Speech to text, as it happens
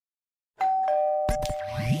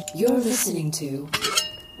You're listening to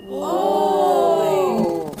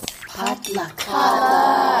Whoa! Potluck.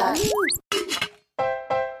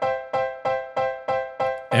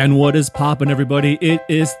 And what is poppin', everybody? It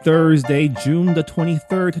is Thursday, June the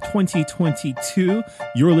 23rd, 2022.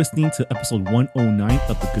 You're listening to episode 109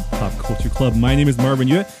 of the Good Pop Culture Club. My name is Marvin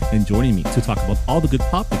Yue, and joining me to talk about all the good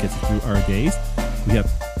pop that gets us through our days, we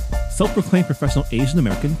have self-proclaimed professional Asian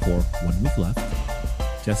American for 1 week left,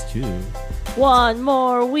 Jess Chu. One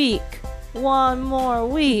more week. What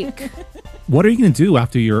are you going to do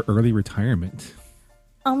after your early retirement?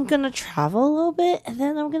 I'm going to travel a little bit, and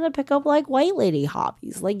then I'm going to pick up like white lady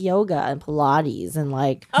hobbies like yoga and Pilates and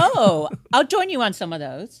like... Oh, I'll join you on some of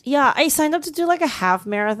those. Yeah, I signed up to do like a half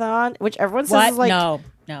marathon, which everyone says is like... No,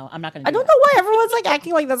 I'm not going to I don't know why everyone's like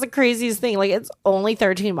acting like that's the craziest thing. Like it's only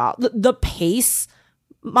 13 miles. The pace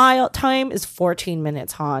mile time is 14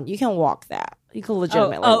 minutes, Han. You can walk that. You can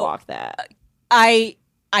legitimately walk that.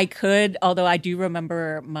 I could, although I do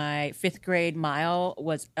remember my 5th grade mile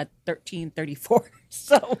was a 13:34.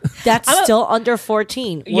 So that's still under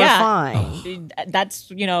 14. We're fine. That's,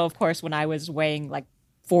 of course, when I was weighing like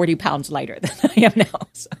 40 pounds lighter than I am now.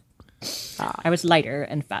 So I was lighter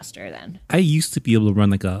and faster then. I used to be able to run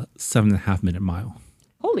like a 7.5 minute mile.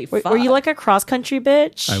 Holy fuck. Were you like a cross country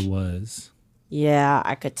bitch? I was. Yeah,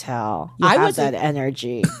 I could tell. I have that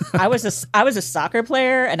energy. I was a soccer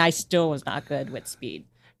player, and I still was not good with speed.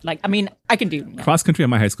 Like, I mean, I can do cross country at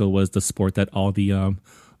my high school was the sport that all the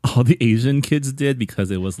Asian kids did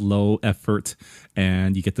because it was low effort,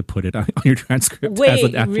 and you get to put it on your transcript. Wait, as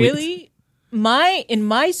an athlete. Really? In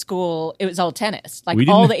my school, it was all tennis. Like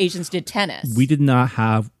all the Asians did tennis. We did not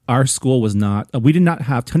have. Our school was not. We did not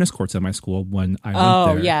have tennis courts at my school when I went there.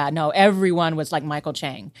 Oh yeah, no. Everyone was like Michael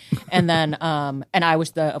Chang, and then and I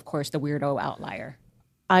was of course the weirdo outlier.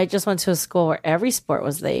 I just went to a school where every sport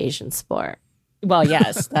was the Asian sport. Well,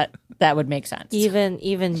 yes, that would make sense. Even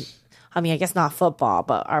I mean, I guess not football,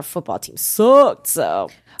 but our football team sucked. So,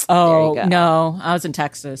 oh no, I was in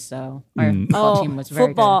Texas, so our football team was very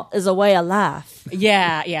football good. Is a way of life.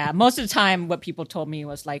 Yeah. Most of the time, what people told me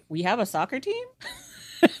was like, "We have a soccer team."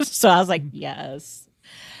 So I was like, "Yes,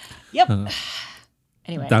 yep."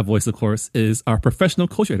 Anyway, that voice, of course, is our professional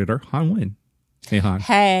culture editor, Han Win. Hey, Han.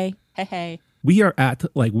 Hey. We are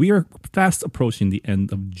fast approaching the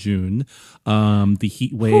end of June. The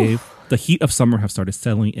heat wave, the heat of summer have started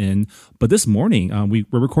settling in. But this morning, we're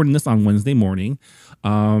recording this on Wednesday morning.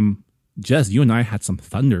 Jess, you and I had some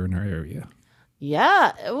thunder in our area.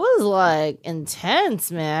 Yeah, it was like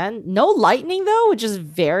intense, man. No lightning though, which is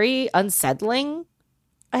very unsettling.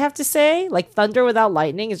 I have to say, like thunder without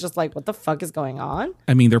lightning is just like, what the fuck is going on?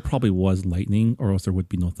 I mean, there probably was lightning, or else there would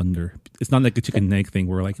be no thunder. It's not like a chicken and egg thing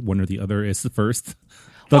where like one or the other is the first.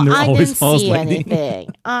 Thunder always follows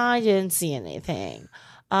lightning. I didn't see anything.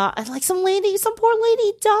 And like some poor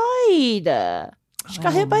lady died. She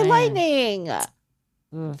got hit by lightning.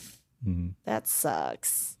 That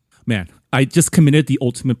sucks. Man, I just committed the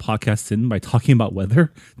ultimate podcast sin by talking about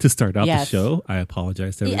weather to start out the show. I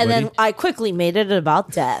apologize to everybody. And then I quickly made it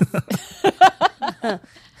about death.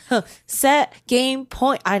 Set, game,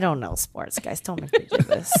 point. I don't know sports, guys. Don't make me do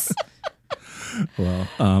this. Well,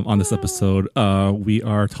 on this episode, we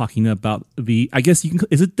are talking about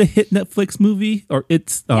is it the hit Netflix movie? Or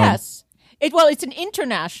it's... yes. It's an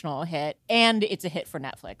international hit, and it's a hit for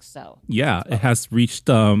Netflix. So yeah, it has reached,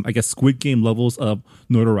 Squid Game levels of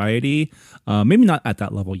notoriety. Maybe not at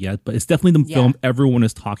that level yet, but it's definitely the film everyone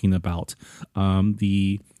is talking about.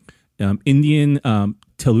 The Indian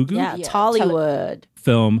Telugu, Tollywood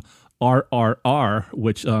film RRR,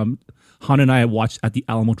 which Han and I watched at the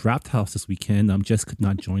Alamo Drafthouse this weekend. Jess could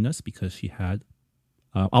not join us because she had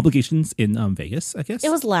obligations in Vegas, I guess. It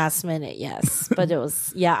was last minute, yes. But it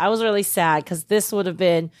was, I was really sad because this would have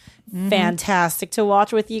been fantastic to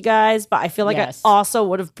watch with you guys. But I feel like I also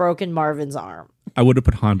would have broken Marvin's arm. I would have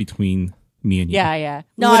put Han between me and you. Yeah.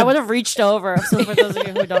 No, I would have reached over. So for those of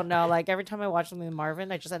you who don't know, like every time I watch something with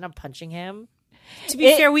Marvin, I just end up punching him. To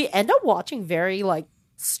be fair, we end up watching very like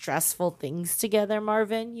stressful things together,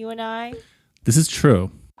 Marvin, you and I. This is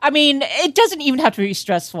true. I mean, it doesn't even have to be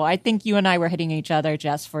stressful. I think you and I were hitting each other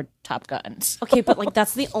just for Top Guns. Okay, but like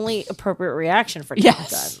that's the only appropriate reaction for Top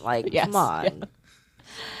Gun. Like, come on.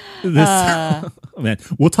 Yeah. Man,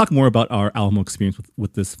 we'll talk more about our Alamo experience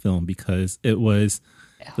with this film because it was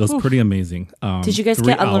pretty amazing. Did you guys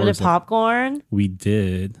get unlimited popcorn? We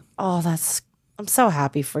did. Oh, I'm so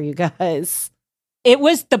happy for you guys. It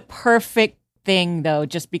was the perfect thing though,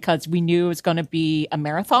 just because we knew it was going to be a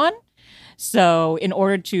marathon. So in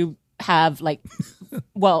order to have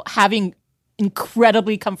having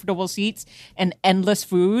incredibly comfortable seats and endless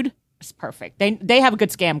food It's perfect. They have a good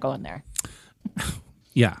scam going there.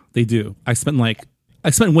 Yeah, they do. I spent way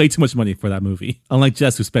too much money for that movie. Unlike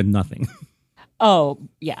Jess, who spent nothing. Oh,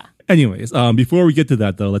 yeah. Anyways, before we get to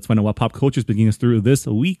that, though, let's find out what pop culture is bringing us through this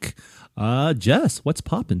week. Jess, what's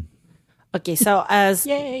poppin'? Okay, so as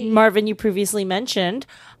Yay. Marvin, you previously mentioned,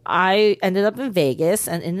 I ended up in Vegas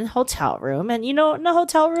and in a hotel room. And, in a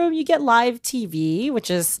hotel room, you get live TV, which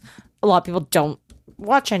is a lot of people don't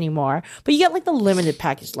watch anymore. But you get, like, the limited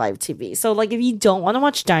package live TV. So, like, if you don't want to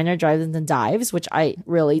watch Diner, Drive-Ins, and Dives, which I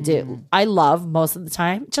really do, I love most of the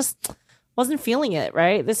time, just wasn't feeling it,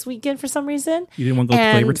 right? This weekend for some reason. You didn't want to go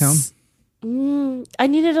to Flavor Town? I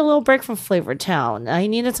needed a little break from Flavor Town. I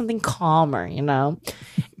needed something calmer,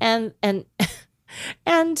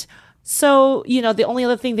 and so the only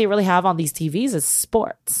other thing they really have on these TVs is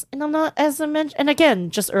sports. And I'm not, as I mentioned, and again,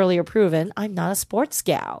 just earlier proven, I'm not a sports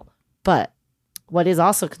gal. But what is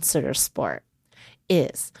also considered sport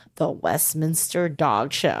is the Westminster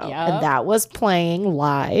Dog Show. Yep. And that was playing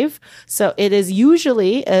live. So it is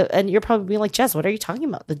usually, and you're probably being like, Jess, what are you talking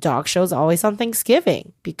about? The dog show is always on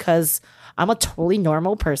Thanksgiving because I'm a totally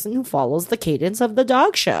normal person who follows the cadence of the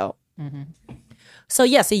dog show. Mm-hmm. So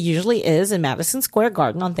yes, it usually is in Madison Square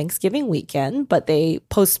Garden on Thanksgiving weekend, but they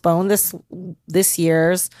postponed this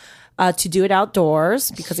year's to do it outdoors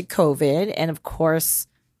because of COVID. And of course,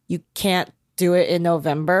 you can't do it in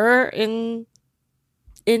November in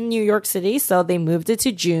New York City, so they moved it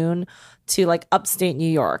to June to like upstate New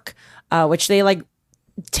York, which they like.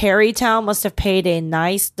 Tarrytown must have paid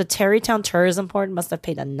the Tarrytown Tourism Board must have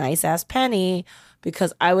paid a nice ass penny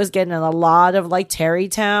because I was getting a lot of like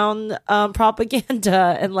Tarrytown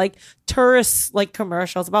propaganda and like tourist like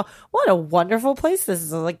commercials about what a wonderful place this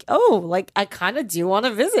is. Like, oh, like I kind of do want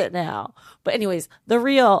to visit now. But anyways, the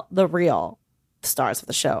real stars of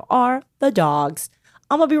the show are the dogs.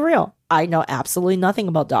 I'm gonna be real. I know absolutely nothing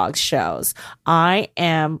about dogs shows. I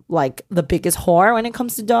am like the biggest whore when it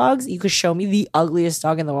comes to dogs. You could show me the ugliest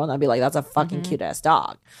dog in the world and I'd be like, that's a fucking cute ass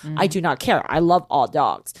dog. I do not care. I love all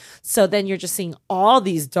dogs. So then you're just seeing all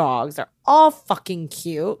these dogs. They're all fucking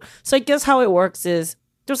cute. So I guess how it works is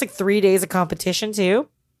there's like 3 days of competition too.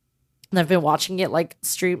 And I've been watching it like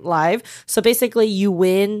stream live. So basically you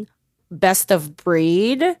win best of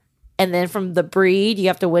breed. And then from the breed, you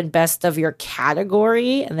have to win best of your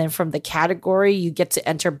category. And then from the category, you get to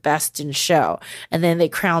enter best in show. And then they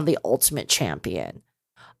crown the ultimate champion.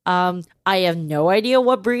 I have no idea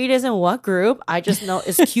what breed is in what group. I just know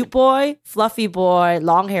it's cute boy, fluffy boy,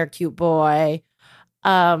 long hair cute boy.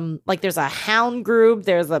 Like there's a hound group.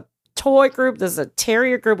 There's a toy group. There's a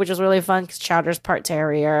terrier group, which is really fun because Chowder's part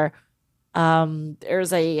terrier.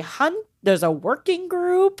 There's a working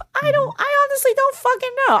group. I honestly don't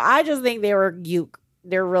fucking know. I just think they were cute.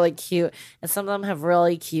 They're really cute. And some of them have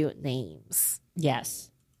really cute names.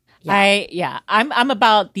 Yes. Yeah. I'm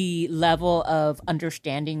about the level of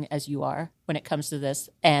understanding as you are when it comes to this.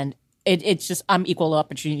 And it's just, I'm equal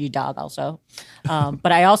opportunity dog also.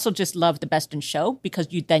 But I also just love the best in show because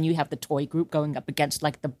you have the toy group going up against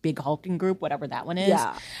like the big hulking group, whatever that one is.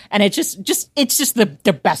 Yeah. And it's just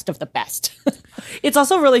the best of the best. It's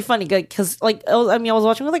also really funny because like, I was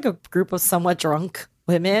watching with like a group of somewhat drunk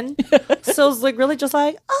women. So it's like really just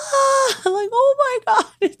like, like, oh my God.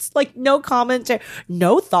 It's like no commentary,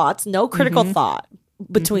 no thoughts, no critical thought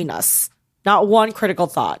between us. Not one critical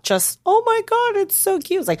thought. Just, oh my God, it's so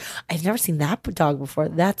cute. It's like, I've never seen that dog before.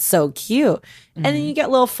 That's so cute. And then you get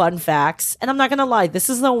little fun facts. And I'm not going to lie, this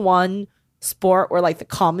is the one sport where like the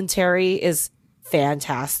commentary is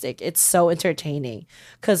fantastic. It's so entertaining.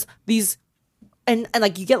 Because these, and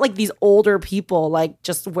like you get like these older people like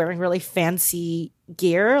just wearing really fancy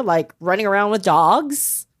gear, like running around with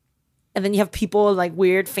dogs. And then you have people in like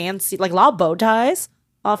weird fancy, like a lot of bow ties.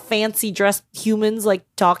 Fancy dressed humans like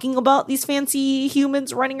talking about these fancy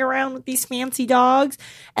humans running around with these fancy dogs.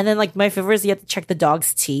 And then like my favorite is you have to check the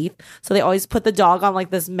dog's teeth. So they always put the dog on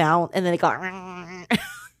like this mount and then they go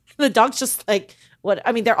the dog's just like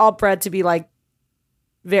they're all bred to be like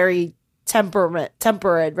very temperate,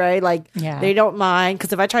 right? Like they don't mind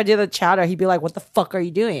because if I try to do the Chowder, he'd be like, what the fuck are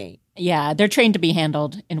you doing? Yeah, they're trained to be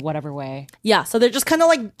handled in whatever way. Yeah, so they're just kind of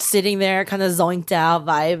like sitting there, kind of zonked out,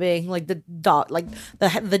 vibing. Like the dog, like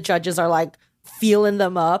the judges are like feeling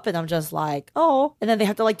them up, and I'm just like, oh. And then they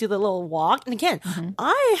have to like do the little walk. And again,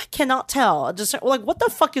 I cannot tell. Just like, what the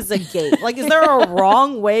fuck is a gait? Like, is there a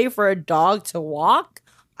wrong way for a dog to walk?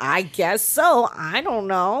 I guess so. I don't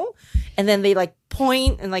know. And then they like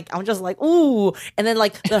point and like I'm just like ooh, and then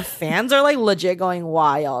like the fans are like legit going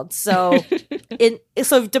wild. So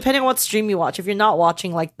so depending on what stream you watch, if you're not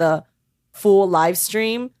watching like the full live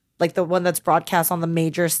stream, like the one that's broadcast on the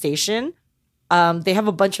major station, They have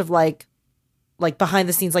a bunch of like behind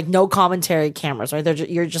the scenes, like no commentary cameras, right?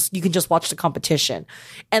 You can just watch the competition,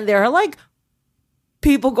 and there are like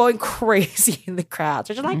people going crazy in the crowds.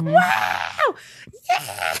 They're just like, wow,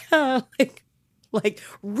 yeah, like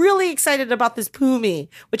really excited about this Pumi,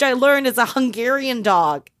 which I learned is a Hungarian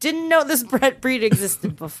dog. Didn't know this breed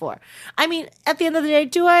existed before. I mean, at the end of the day,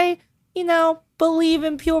 do I, believe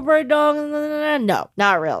in purebred dogs? No,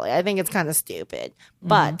 not really. I think it's kind of stupid.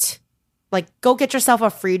 But like, go get yourself a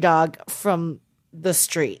free dog from the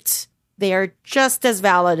street. They are just as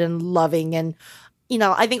valid and loving, and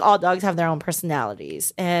I think all dogs have their own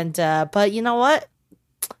personalities. And but you know what?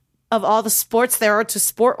 Of all the sports there are to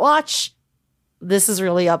sport watch, this is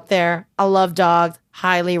really up there. I love dogs.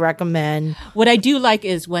 Highly recommend. What I do like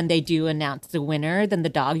is when they do announce the winner, then the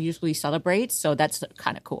dog usually celebrates. So that's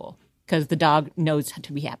kind of cool because the dog knows how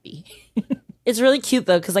to be happy. It's really cute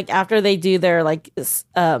though, because like after they do their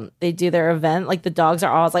they do their event, like the dogs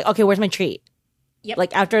are always like, okay, where's my treat? Yep.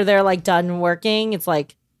 Like after they're like done working, it's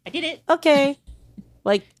like, I did it. Okay,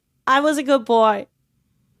 like I was a good boy.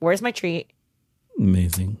 Where's my treat?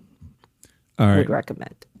 Amazing. All right. Would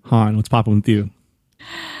recommend. Han, what's popping with you?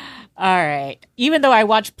 All right. Even though I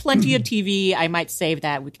watch plenty of TV, I might save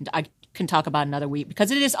that. I can talk about another week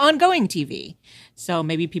because it is ongoing TV. So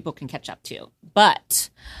maybe people can catch up too. But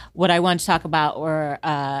what I want to talk about were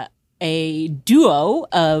a duo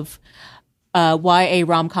of YA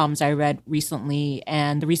rom-coms I read recently.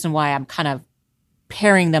 And the reason why I'm kind of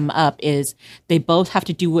pairing them up is they both have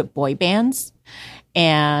to do with boy bands.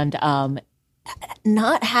 And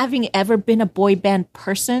not having ever been a boy band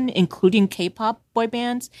person, including K-pop boy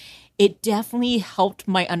bands, it definitely helped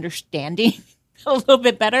my understanding a little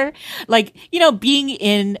bit better. Like, being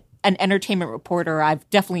in an entertainment reporter, I've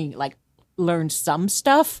definitely like learned some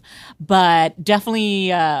stuff, but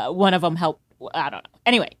definitely one of them helped. I don't know.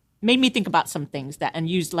 Anyway, made me think about some things and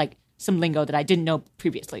used like some lingo that I didn't know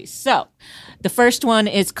previously. So the first one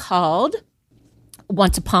is called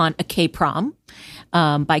Once Upon a K-Prom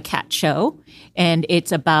by Kat Cho. And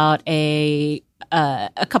it's about a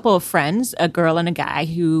couple of friends, a girl and a guy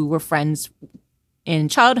who were friends in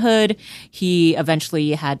childhood. He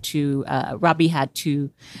eventually Robbie had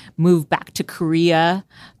to move back to Korea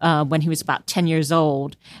when he was about 10 years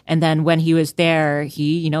old. And then when he was there,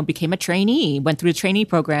 he, became a trainee, went through the trainee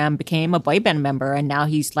program, became a boy band member. And now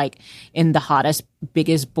he's like in the hottest,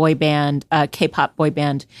 biggest boy band, K-pop boy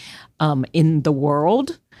band in the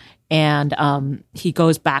world. And he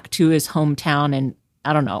goes back to his hometown in,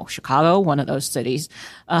 I don't know, Chicago, one of those cities,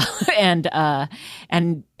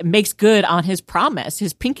 and makes good on his promise,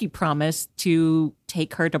 his pinky promise to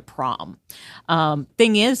take her to prom.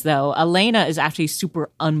 Thing is, though, Elena is actually super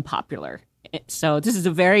unpopular. So this is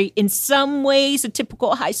in some ways, a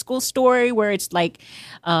typical high school story where it's like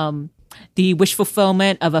the wish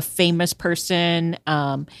fulfillment of a famous person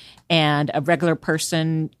and a regular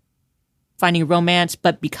person finding romance,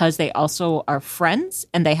 but because they also are friends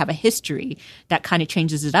and they have a history, that kind of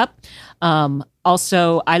changes it up.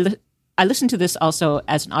 Also, I listened to this also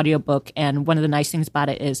as an audiobook, and one of the nice things about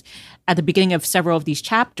it is at the beginning of several of these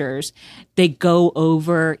chapters, they go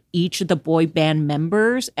over each of the boy band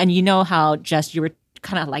members, and you know how, Jess, you were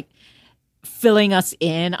kind of like filling us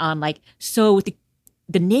in on like, so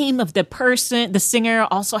the name of the person, the singer,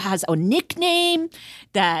 also has a nickname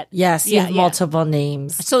that multiple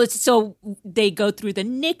names. So they go through the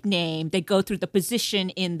nickname, they go through the position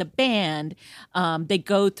in the band, they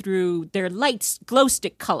go through their glow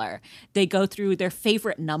stick color, they go through their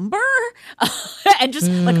favorite number, and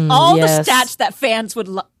just like all the stats that fans would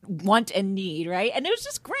want and need, right? And it was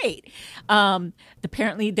just great.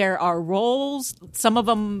 Apparently there are roles. Some of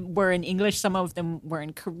them were in English, some of them were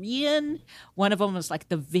in Korean. One of them was like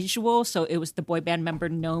the visual, so it was the boy band member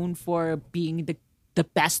known for being the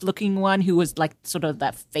best looking one, who was like sort of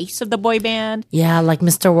the face of the boy band. Yeah, like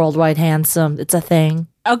Mr. Worldwide Handsome. It's a thing.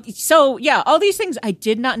 So yeah, all these things I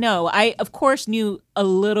did not know. I of course knew a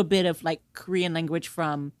little bit of like Korean language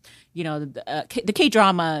from, the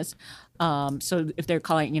K-dramas. So if they're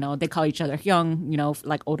calling, they call each other hyung,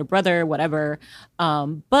 like older brother, whatever.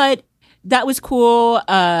 But that was cool.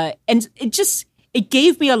 And it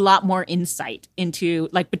gave me a lot more insight into,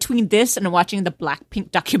 like, between this and watching the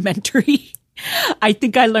Blackpink documentary. I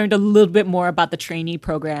think I learned a little bit more about the trainee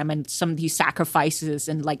program and some of these sacrifices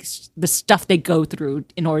and like the stuff they go through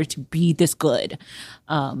in order to be this good.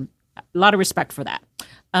 A lot of respect for that.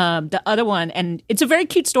 The other one, and it's a very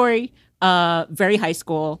cute story, very high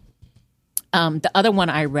school. The other one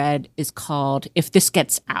I read is called If This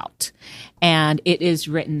Gets Out, and it is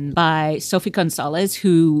written by Sophie Gonzalez,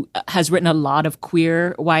 who has written a lot of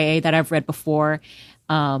queer YA that I've read before.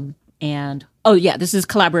 And this is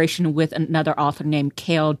collaboration with another author named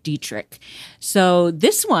Cale Dietrich. So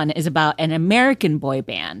this one is about an American boy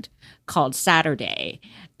band called Saturday.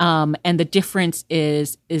 And the difference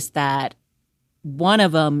is that one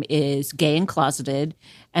of them is gay and closeted,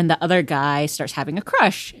 and the other guy starts having a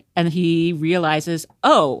crush, and he realizes,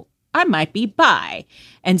 oh, I might be bi.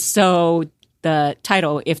 And so the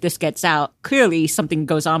title, if this gets out, clearly something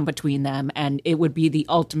goes on between them, and it would be the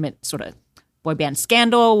ultimate sort of boy band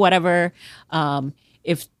scandal, whatever.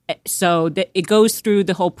 It goes through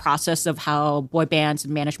the whole process of how boy bands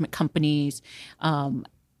and management companies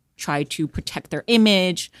try to protect their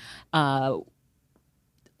image,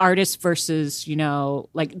 artists versus,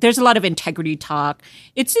 there's a lot of integrity talk.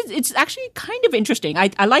 It's actually kind of interesting.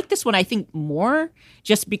 I like this one, I think, more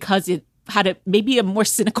just because it had maybe a more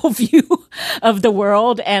cynical view of the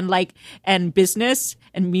world and business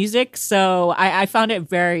and music. So I found it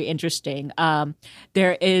very interesting.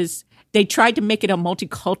 They tried to make it a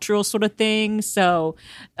multicultural sort of thing. So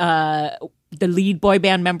the lead boy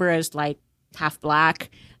band member is like half Black.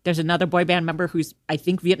 There's another boy band member who's, I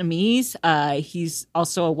think, Vietnamese. He's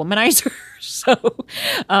also a womanizer. So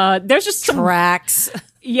there's just some Tracks.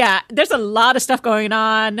 Yeah, there's a lot of stuff going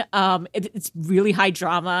on. It's really high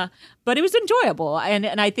drama, but it was enjoyable.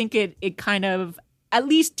 And I think it kind of at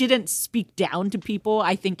least didn't speak down to people.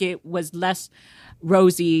 I think it was less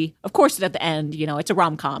rosy. Of course, at the end, it's a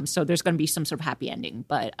rom-com, so there's going to be some sort of happy ending.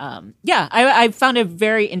 But I found it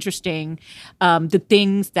very interesting. The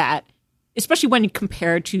things that, especially when you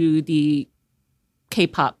compare to the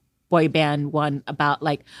K-pop boy band one about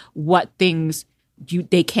like what things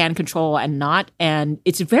they can control and not, and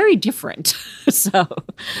it's very different. So,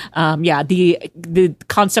 the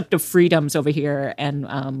concept of freedoms over here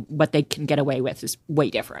and what they can get away with is way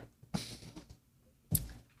different.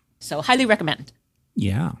 So, highly recommend.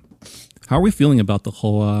 Yeah. How are we feeling about the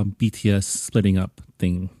whole BTS splitting up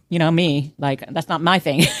thing? Me, like, that's not my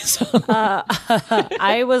thing. So.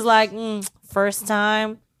 I was like, first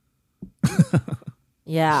time.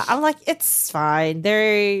 Yeah, I'm like, it's fine.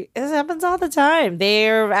 It happens all the time.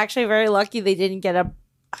 They're actually very lucky they didn't get a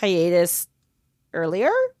hiatus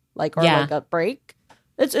earlier, like a break.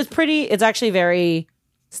 It's actually very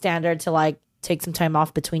standard to like take some time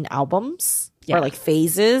off between albums or like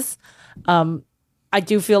phases. I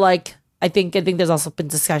do feel like I think there's also been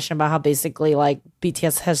discussion about how basically like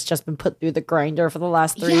BTS has just been put through the grinder for the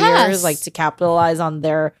last 3 years, like to capitalize on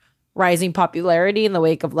their rising popularity in the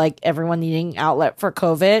wake of like everyone needing outlet for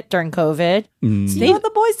COVID during COVID. So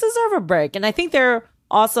the boys deserve a break. And I think they're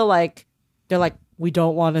also like, we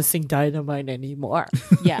don't want to sing Dynamite anymore.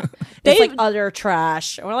 Yeah. It's like utter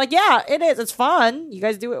trash. And we're like, yeah, it is. It's fun. You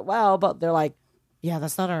guys do it well. But they're like, yeah,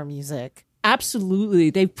 that's not our music. Absolutely.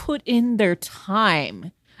 They put in their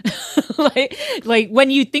time. like when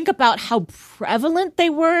you think about how prevalent they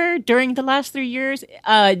were during the last 3 years,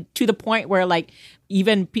 to the point where like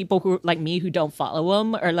even people who like me who don't follow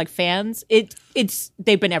them or like fans,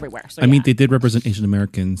 they've been everywhere. So, I mean, they did represent Asian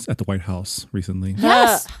Americans at the White House recently.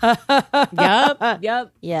 Yes.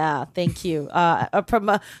 Yep. Yeah, thank you.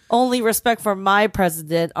 Only respect for my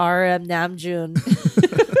president, RM Namjoon.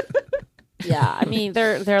 Yeah, I mean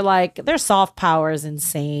they're like their soft power is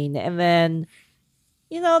insane, and then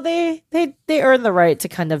they earn the right to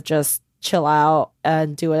kind of just chill out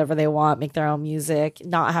and do whatever they want, make their own music,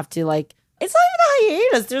 not have to like. It's not even a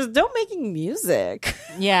hiatus. They're still making music.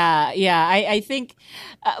 Yeah. I think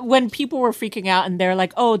when people were freaking out and they're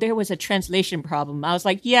like, "Oh, there was a translation problem," I was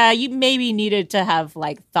like, "Yeah, you maybe needed to have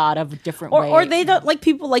like thought of a different way." Or they don't like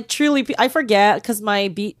people like truly. I forget because my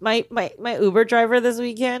Uber driver this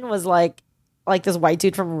weekend was like this white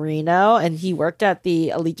dude from Reno, and he worked at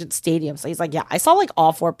the Allegiant Stadium. So he's like, yeah, I saw like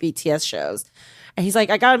all 4 BTS shows, and he's like,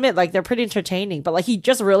 I gotta admit, like they're pretty entertaining, but like he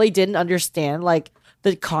just really didn't understand like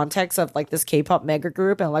the context of like this K-pop mega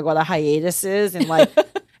group and like what a hiatus is and like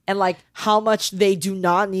and like how much they do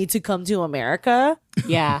not need to come to America.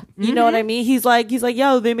 Yeah. You know what I mean? He's like,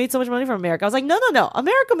 yo, they made so much money from America. I was like, no.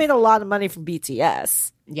 America made a lot of money from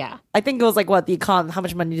BTS. Yeah. I think it was like what how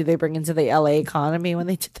much money did they bring into the LA economy when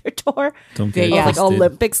they did their tour? Don't get It was like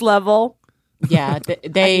Olympics level. Yeah.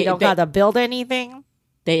 They don't got to build anything.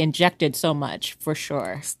 They injected so much for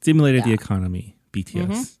sure. Stimulated the economy,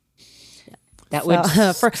 BTS. That would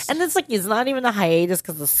and it's like it's not even a hiatus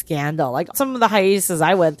because of scandal. Like some of the hiatuses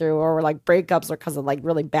I went through were like breakups or because of like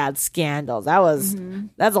really bad scandals.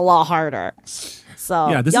 That's a lot harder. So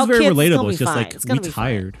Yeah, this is very relatable. It's just like we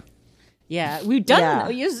tired. Yeah, we've done.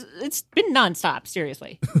 It's been nonstop.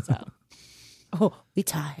 Seriously. So. Oh, we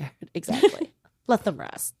tired. Exactly. Let them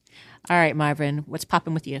rest. All right, Marvin, what's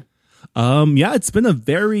popping with you? Yeah, it's been a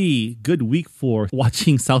very good week for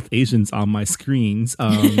watching South Asians on my screens.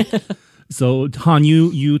 So, Han,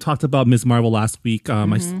 you talked about Ms. Marvel last week.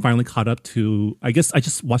 I finally caught up to, I guess I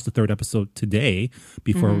just watched the 3rd episode today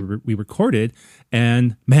before we recorded.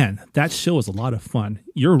 And man, that show is a lot of fun.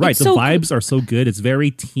 You're right. The vibes are so good. It's very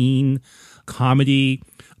teen comedy.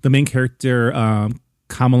 The main character,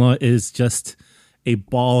 Kamala, is just a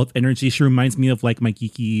ball of energy. She reminds me of like my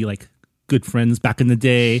geeky, like good friends back in the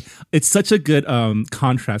day. It's such a good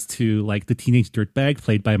contrast to like the teenage dirtbag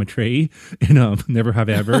played by Maitreyi in Never Have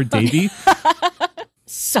I Ever, Davy.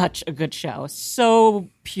 Such a good show. So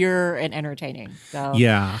pure and entertaining. So.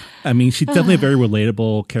 Yeah. I mean, she's definitely a very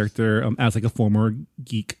relatable character as like a former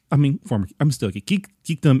geek. I'm still a geek.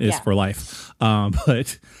 Geekdom is for life.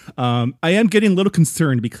 But I am getting a little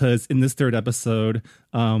concerned because in this 3rd episode,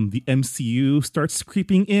 the MCU starts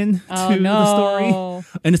creeping in to the story.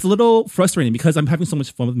 And it's a little frustrating because I'm having so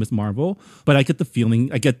much fun with Ms. Marvel, but I get the feeling,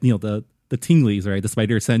 the tinglies, right? The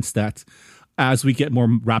spider sense that as we get more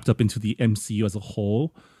wrapped up into the MCU as a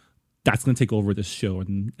whole, that's going to take over the show,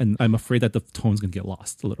 and I'm afraid that the tone's going to get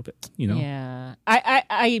lost a little bit. Yeah,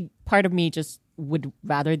 I part of me just would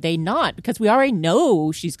rather they not, because we already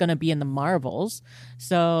know she's going to be in the Marvels.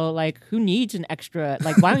 So like, who needs an extra?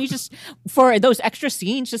 Like, why don't you just for those extra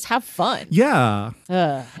scenes just have fun? Yeah.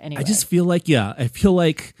 Anyway, I just feel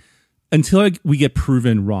like until we get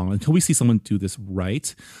proven wrong, until we see someone do this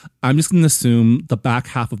right, I'm just going to assume the back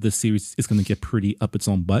half of this series is going to get pretty up its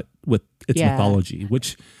own butt with its mythology,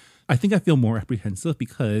 which I think I feel more apprehensive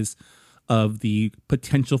because of the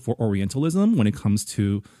potential for Orientalism when it comes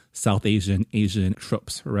to South Asian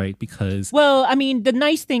tropes, right? Because... Well, I mean, the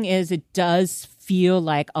nice thing is it does feel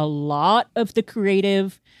like a lot of the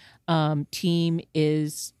creative team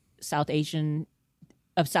is South Asian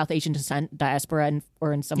descent, diaspora,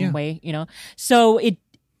 or in some way,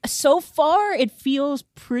 so far it feels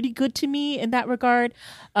pretty good to me in that regard,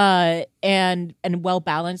 and well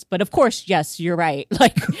balanced. But of course, yes, you're right.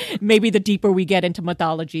 Like maybe the deeper we get into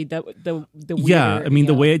mythology, the weirder,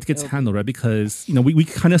 the way it gets handled, right? Because we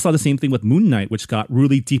kind of saw the same thing with Moon Knight, which got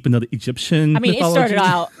really deep into the Egyptian. mythology.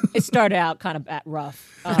 It started out kind of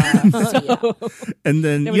rough, and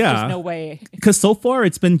then there was just no way, because so far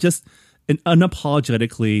it's been just an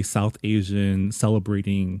unapologetically South Asian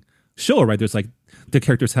celebrating show, right? There's like the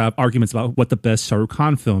characters have arguments about what the best Shah Rukh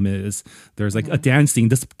Khan film is. There's like a dance scene.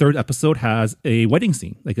 This 3rd episode has a wedding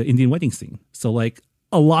scene, like an Indian wedding scene. So like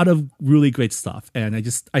a lot of really great stuff. And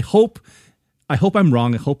I hope I'm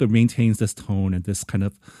wrong. I hope it maintains this tone and this kind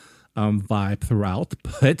of vibe throughout.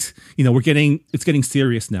 But it's getting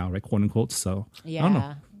serious now, right? Quote unquote. So I don't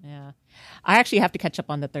know. Yeah. I actually have to catch up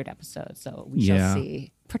on the 3rd episode, so we shall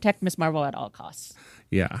see. Protect Ms. Marvel at all costs.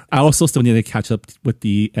 Yeah. I also still need to catch up with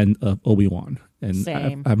the end of Obi-Wan. And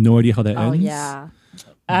Same. I have no idea how that ends. Oh, yeah.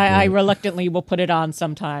 I reluctantly will put it on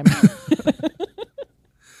sometime.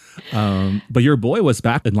 But your boy was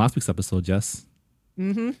back in last week's episode, Jess.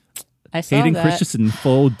 Mm-hmm. I saw Hayden that. Christensen,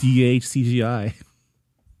 full DH CGI.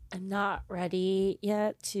 I'm not ready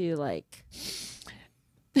yet to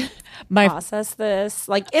my process this.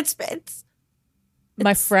 Like it's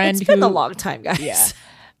my friend it's been a long time, guys. Yeah.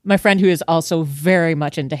 My friend who is also very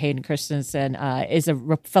much into Hayden Christensen is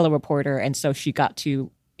a fellow reporter, and so she got to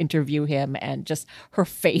interview him, and just her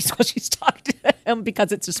face while she's talking to him,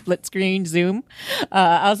 because it's a split screen Zoom.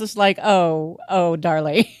 I was just like, oh,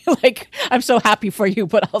 darling, like I'm so happy for you,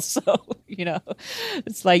 but also,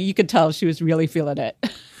 it's like you could tell she was really feeling it.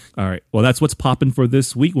 All right, well, that's what's popping for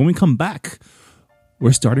this week. When we come back,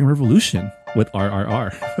 we're starting Revolution with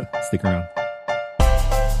RRR. Stick around.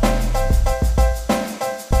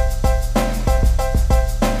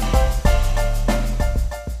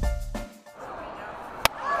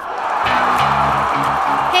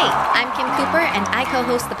 And I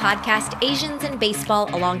co-host the podcast Asians in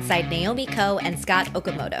Baseball alongside Naomi Ko and Scott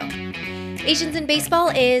Okamoto. Asians in Baseball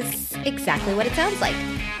is exactly what it sounds like.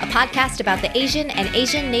 A podcast about the Asian and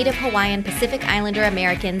Asian Native Hawaiian Pacific Islander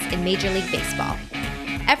Americans in Major League Baseball.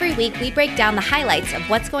 Every week, we break down the highlights of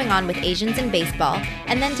what's going on with Asians in baseball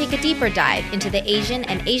and then take a deeper dive into the Asian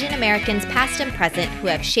and Asian Americans past and present who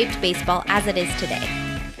have shaped baseball as it is today.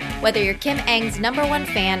 Whether you're Kim Ng's #1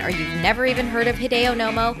 fan or you've never even heard of Hideo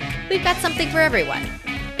Nomo, we've got something for everyone,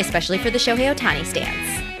 especially for the Shohei Ohtani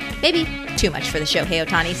stans. Maybe too much for the Shohei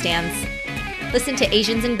Ohtani stans. Listen to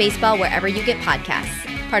Asians in Baseball wherever you get podcasts,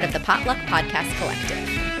 part of the Potluck Podcast Collective.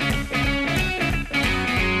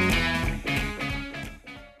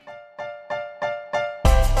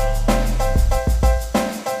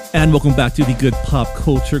 And welcome back to the Good Pop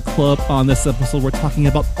Culture Club. On this episode, we're talking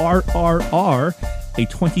about RRR. a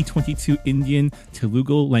 2022 Indian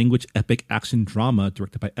Telugu language epic action drama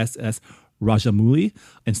directed by S.S. Rajamouli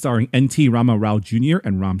and starring N.T. Rama Rao Jr.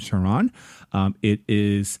 and Ram Charan. It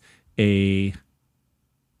is a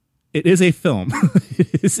film.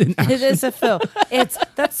 It is an action. It is a film.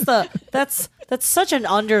 That's such an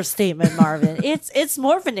understatement, Marvin. It's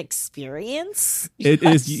more of an experience. It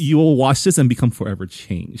is. You will watch this and become forever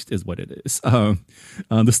changed, is what it is.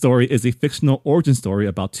 The story is a fictional origin story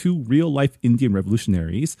about two real-life Indian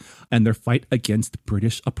revolutionaries and their fight against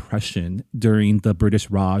British oppression during the British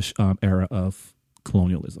Raj era of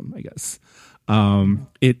colonialism, I guess.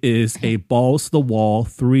 It is a balls-to-the-wall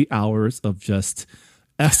 3 hours of just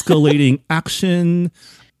escalating action,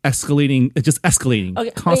 escalating,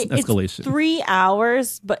 constant escalation. It's 3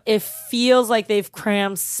 hours, but it feels like they've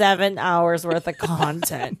crammed 7 hours worth of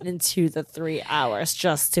content into the 3 hours,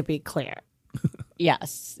 just to be clear.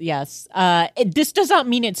 Yes. This does not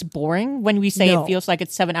mean it's boring when we say No. it feels like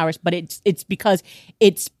it's 7 hours, but it's because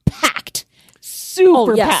it's packed.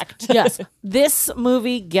 Super packed. Yes. This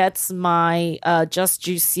movie gets my Just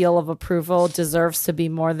Juice seal of approval, deserves to be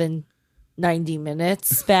more than 90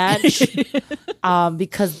 minutes badge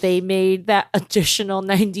because they made that additional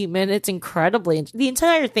 90 minutes incredibly. The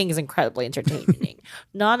entire thing is incredibly entertaining.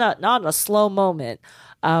 not a slow moment.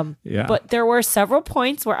 But there were several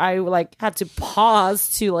points where I had to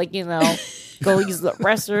pause to go use the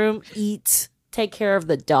restroom, eat, take care of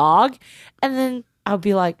the dog, and then I'll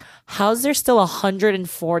be like, how's there still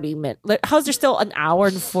 140 minutes? How's there still an hour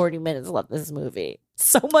and 40 minutes left in this movie?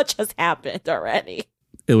 So much has happened already.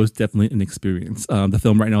 It was definitely an experience. The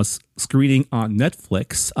film right now is screening on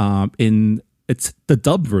Netflix. It's the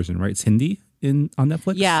dubbed version, right? It's Hindi on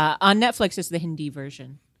Netflix. Yeah, on Netflix it's the Hindi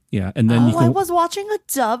version. Yeah, and then I was watching a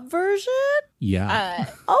dub version? Yeah.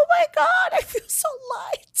 Oh my God, I feel so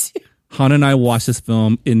lied to. Hannah and I watched this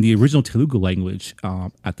film in the original Telugu language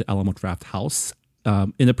at the Alamo Draft House.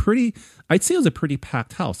 In a pretty, I'd say it was a pretty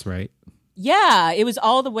packed house, right? Yeah, it was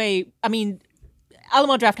all the way. I mean,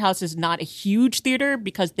 Alamo Draft House is not a huge theater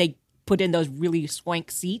because they put in those really swank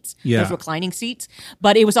seats, those reclining seats,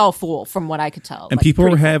 but it was all full from what I could tell. And people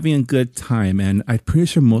were having a good time, and I'm pretty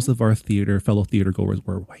sure most of our fellow theater goers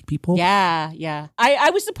were white people. Yeah.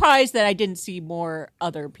 I was surprised that I didn't see more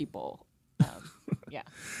other people.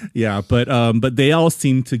 Yeah, but they all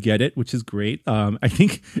seem to get it, which is great. I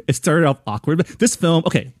think it started off awkward, but this film,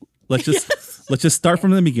 okay, let's just start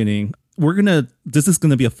from the beginning. This is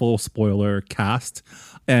gonna be a full spoiler cast,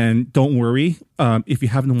 and don't worry, if you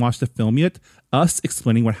haven't watched the film yet, us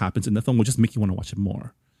explaining what happens in the film will just make you want to watch it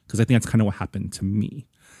more, because I think that's kind of what happened to me.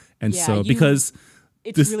 And because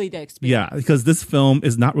it's really the experience. Yeah, because this film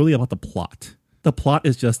is not really about the plot. The plot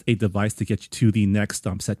is just a device to get you to the next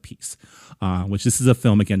set piece, which this is a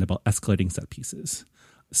film, again, about escalating set pieces.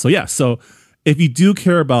 So if you do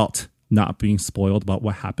care about not being spoiled about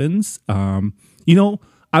what happens,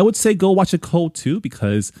 I would say go watch it cold too,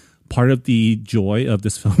 because part of the joy of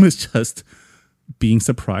this film is just being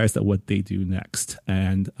surprised at what they do next.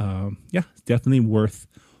 And it's definitely worth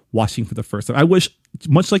watching for the first time. I wish,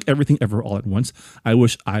 much like Everything Ever All at Once, I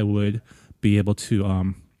wish I would be able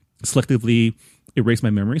to selectively erase my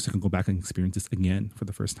memory so I can go back and experience this again for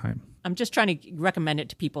the first time. I'm just trying to recommend it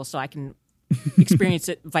to people so I can experience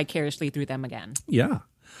it vicariously through them again. Yeah.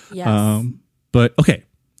 Yes. But okay,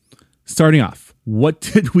 starting off, what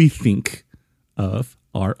did we think of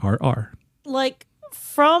RRR?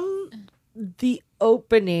 From the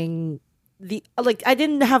opening, I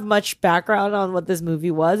didn't have much background on what this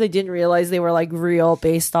movie was. I didn't realize they were real,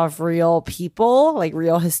 based off real people,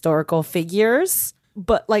 real historical figures.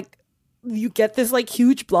 But you get this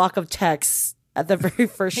huge block of text at the very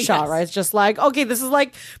first shot, right? It's just okay, this is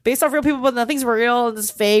based off real people, but nothing's real and it's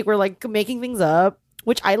fake. We're making things up,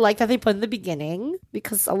 which I like that they put in the beginning,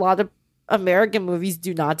 because a lot of American movies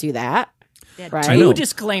do not do that. Yeah, right? Two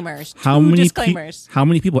disclaimers. How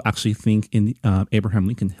many people actually think in Abraham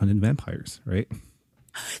Lincoln hunted vampires, right?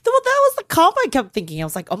 Well, that was the comp I kept thinking. I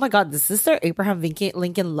was like, oh my God, is this their Abraham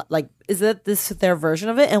Lincoln? Is this their version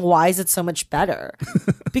of it? And why is it so much better?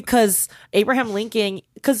 Because Abraham Lincoln,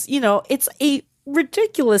 it's a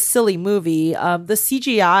ridiculous, silly movie. The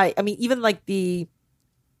CGI, I mean, even I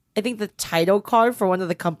think the title card for one of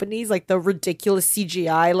the companies, the ridiculous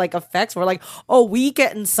CGI effects were oh, we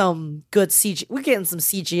getting some good CGI. We're getting some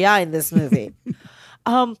CGI in this movie.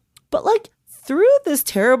 But through this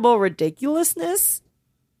terrible ridiculousness,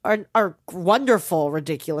 or wonderful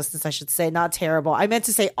ridiculousness, I should say, not terrible. I meant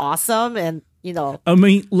to say awesome, and I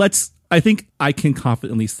mean, I think I can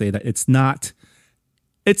confidently say that it's not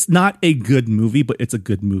a good movie, but it's a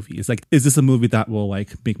good movie. It's is this a movie that will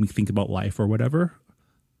make me think about life or whatever?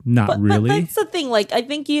 not But really. that's the thing. Like, I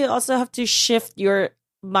think you also have to shift your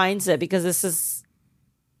mindset because this is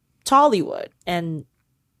Tollywood, and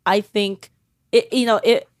I think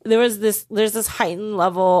there's this heightened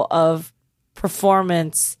level of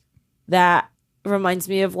performance that reminds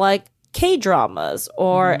me of like K-dramas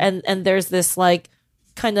or and there's this like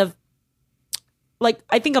kind of like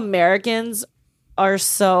I think Americans are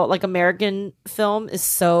so like American film is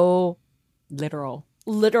so Literal.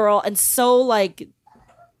 and so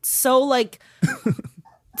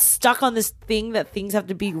stuck on this thing that things have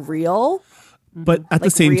to be real, But at the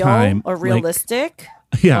like same real time, or like, realistic.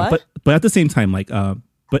 yeah, What? but at the same time,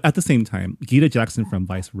 Gita Jackson from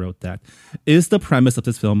Vice wrote that. Is the premise of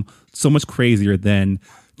this film so much crazier than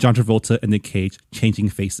John Travolta and Nick Cage changing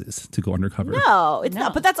faces to go undercover? No, it's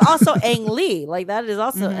not. But that's also Ang Lee. Like that is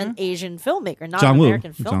also an Asian filmmaker, not John an Woo.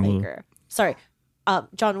 American John Woo. filmmaker. Sorry,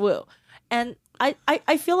 John Woo. And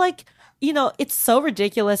I feel like it's so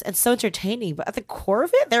ridiculous and so entertaining, but at the core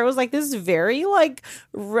of it, there was like this very like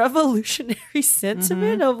revolutionary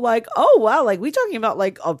sentiment of like, oh wow, like we talking about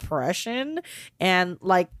like oppression and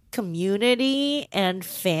like community and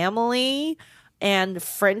family and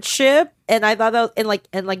friendship. And I thought that and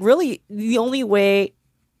like really the only way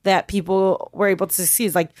that people were able to see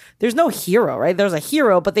is like there's no hero, right? There's a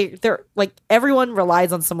hero, but they're like everyone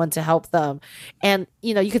relies on someone to help them. And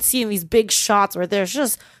you could see in these big shots where there's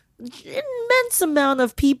just immense amount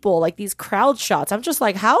of people, like these crowd shots. I'm just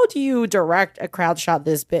like, how do you direct a crowd shot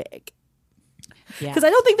this big? Yeah. Because I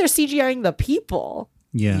don't think they're CGIing the people.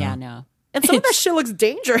 Yeah. Yeah, no. And some of that shit looks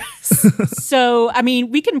dangerous. So, I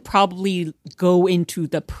mean, we can probably go into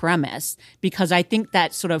the premise because I think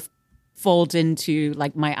that sort of folds into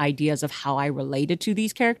like my ideas of how I related to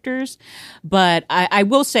these characters. But I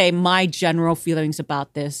will say my general feelings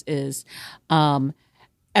about this is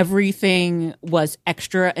everything was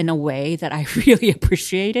extra in a way that I really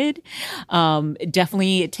appreciated.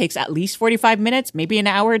 Definitely it takes at least 45 minutes, maybe an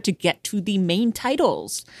hour to get to the main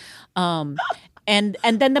titles. And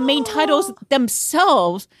then the main titles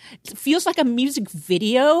themselves feels like a music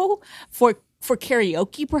video for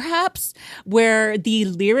karaoke, perhaps, where the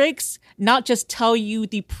lyrics not just tell you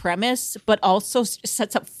the premise, but also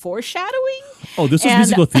sets up foreshadowing. Oh, this was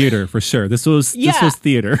musical theater for sure. This was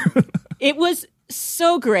theater. It was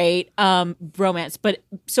so great, romance. But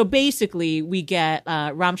so basically, we get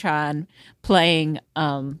Ramcharan playing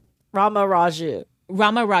Rama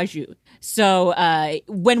Raju. So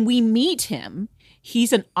when we meet him,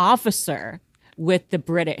 he's an officer with the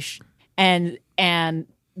British, and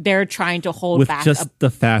they're trying to hold With back just the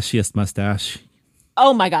fasciest mustache.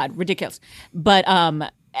 oh my god, ridiculous. But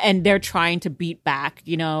and they're trying to beat back,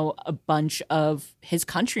 a bunch of his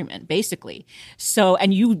countrymen, basically. So,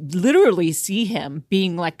 and you literally see him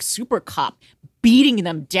being like super cop, beating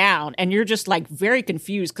them down, and you're just like very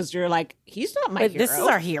confused because you're like, he's not my hero. This is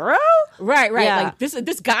our hero? Right. Yeah. Like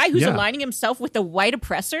this guy who's Yeah. aligning himself with the white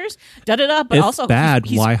oppressors, but If also bad,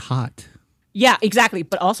 he's why hot? yeah, exactly,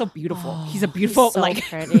 but also beautiful. He's a beautiful, So like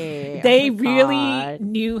pretty. they Oh my really God.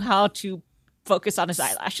 knew how to focus on his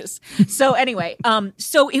eyelashes. So anyway,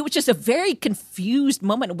 so it was just a very confused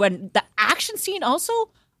moment when the action scene also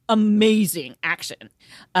amazing action.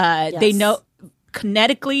 They know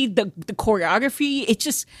kinetically the choreography. It's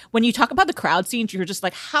just when you talk about the crowd scenes, you're just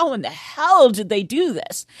like, how in the hell did they do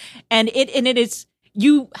this? And it is.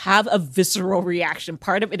 You have a visceral reaction.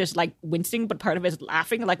 Part of it is like wincing, but part of it is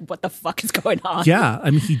laughing. Like, what the fuck is going on? Yeah,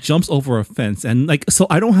 I mean, he jumps over a fence, and like, so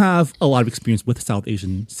I don't have a lot of experience with South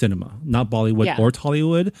Asian cinema, not Bollywood Yeah. or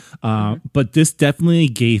Tollywood, but this definitely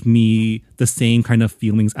gave me the same kind of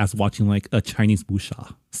feelings as watching like a Chinese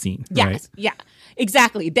wuxia scene. Yes, right? yeah,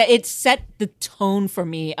 exactly. That it set the tone for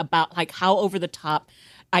me about like how over the top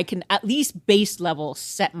I can at least base level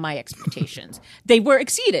set my expectations. They were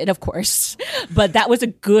exceeded, of course, but that was a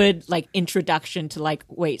good like introduction to like,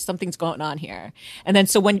 wait, something's going on here. And then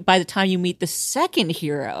so by the time you meet the second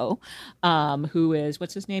hero, who is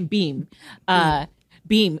what's his name, Beam.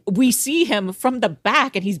 Beam, we see him from the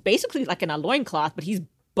back, and he's basically like in a loincloth, but he's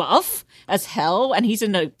buff as hell, and he's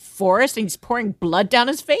in a forest, and he's pouring blood down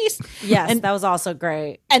his face. Yes, and that was also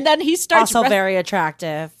great. and then he starts Also very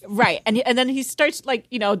attractive. right, and then he starts like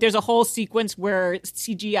there's a whole sequence where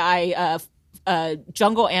CGI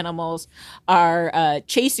jungle animals are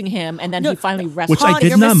chasing him, and then he finally wrestles. Which I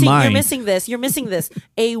did not mind. You're missing this.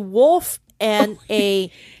 A wolf and a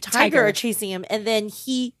tiger Tiger. are chasing him, and then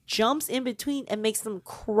he jumps in between and makes them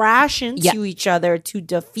crash into Yeah. each other to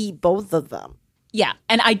defeat both of them. Yeah,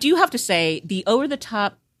 and I do have to say the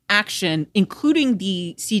over-the-top action, including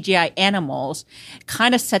the CGI animals,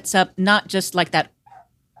 kind of sets up not just like that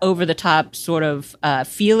over the top sort of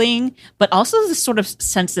feeling, but also the sort of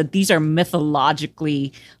sense that these are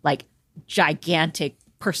mythologically like gigantic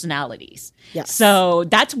personalities. Yes. So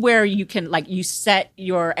that's where you can like you set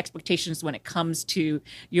your expectations when it comes to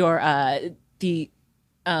your the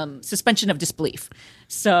suspension of disbelief.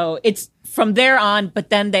 So it's from there on, but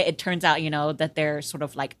then it turns out, that they're sort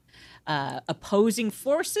of like opposing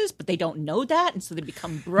forces, but they don't know that, and so they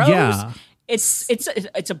become bros. Yeah. It's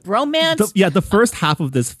a bromance. The first half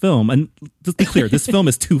of this film, and just be clear, this film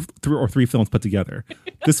is two or three films put together.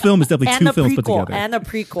 This film is definitely two films put together. And a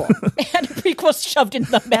prequel. And a prequel shoved in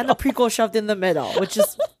the middle. And a prequel shoved in the middle, which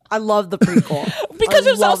is, I love the prequel. Because I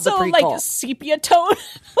it was love the also prequel. like sepia tone.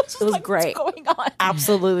 It was like, great. What's going on?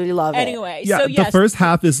 Absolutely love it. Anyway, Yeah, so yes. the first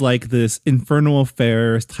half is like this Infernal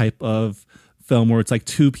Affairs type of film where it's like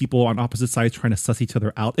two people on opposite sides trying to suss each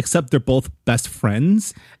other out, except they're both best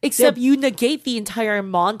friends. Except you negate the entire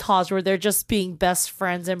montage where they're just being best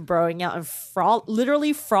friends and broing out and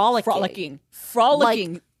literally frolicking.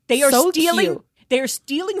 Frolicking. Like, they are so stealing. cute. They're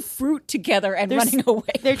stealing fruit together and running away.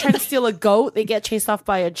 They're trying to steal a goat. They get chased off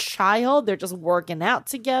by a child. They're just working out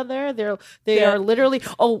together. They are literally.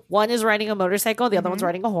 Oh, one is riding a motorcycle. The other one's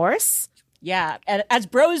riding a horse. Yeah, as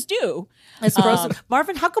bros do.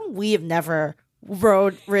 Marvin, how come we have never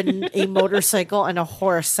ridden a motorcycle and a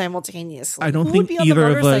horse simultaneously? I don't Who would think be on the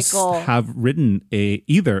either of us motorcycle? have ridden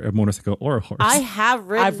either a motorcycle or a horse. I've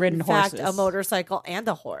ridden ridden horses. a motorcycle and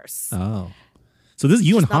a horse. Oh, so this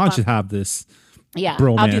you and not Han fun. should have this Yeah, I'll do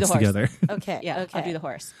the bromance horse. together. Okay. Yeah, Okay. I'll do the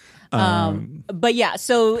horse. But yeah,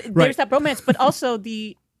 so there's Right. that bromance, but also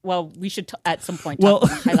we should at some point Well, talk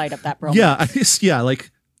about the highlight of that bromance.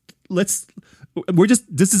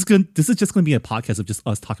 This is just going to be a podcast of just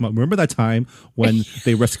us talking about. Remember that time when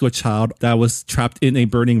they rescue a child that was trapped in a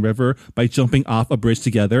burning river by jumping off a bridge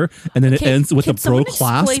together, and then it ends with a bro Can someone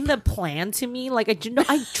clasp. explain the plan to me? Like,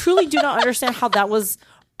 I truly do not understand how that was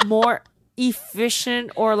more efficient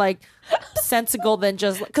or like sensible than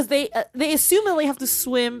just because they assumedly have to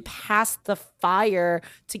swim past the fire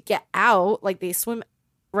to get out. Like they swim,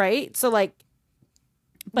 right? So like,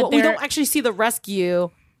 But we they're- don't actually see the rescue.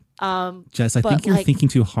 Jess, I but, think you're like- tking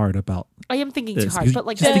too hard about I am thinking too this. hard, but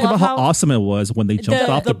like, just I think love about how awesome it was when they jumped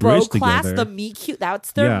off the bro bridge class, together. the meet cute.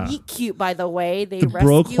 That's their Yeah. meet cute, by the way. They The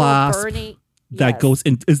bro rescue a clasp burning. that Yes. goes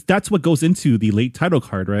in that's what goes into the late title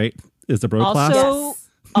card, right? Is the bro class? Also, Yes.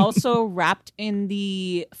 also wrapped in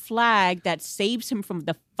the flag that saves him from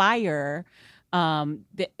the fire,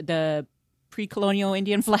 the pre-colonial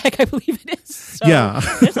Indian flag, I believe it is. So Yeah.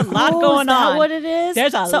 there's a lot going Is that on. what it is?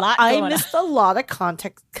 There's a lot I going on. missed a lot of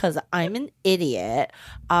context because I'm an idiot,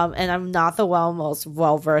 and I'm not the most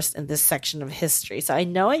well versed in this section of history. So I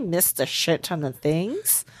know I missed a shit ton of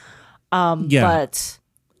things. Yeah. But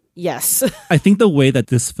yes, I think the way that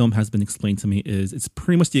this film has been explained to me is it's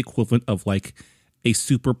pretty much the equivalent of like a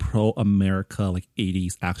super pro America like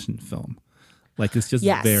 80s action film. Like it's just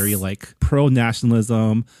Yes. very like pro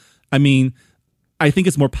nationalism. I mean, I think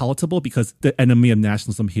it's more palatable because the enemy of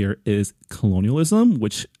nationalism here is colonialism,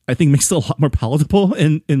 which I think makes it a lot more palatable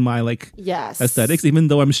in my like yes. aesthetics, even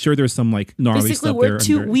though I'm sure there's some like gnarly Basically, stuff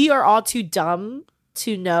there. we are all too dumb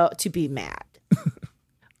to be mad.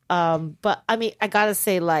 But I mean, I gotta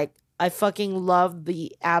say, like, I fucking love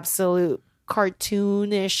the absolute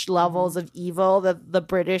cartoonish levels of evil that the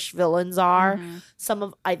British villains are. Some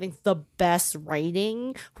of, I think, the best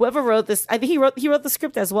writing. Whoever wrote this, I think he wrote the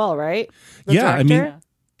script as well, right? The Yeah, I director?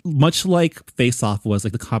 mean, much like Face Off was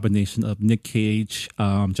like the combination of Nick Cage,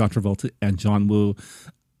 John Travolta, and John Woo.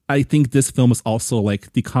 I think this film is also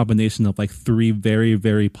like the combination of like three very,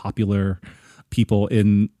 very popular people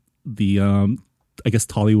in the I guess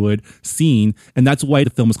Tollywood scene, and that's why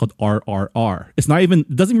the film is called RRR.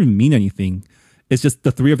 It doesn't even mean anything. It's just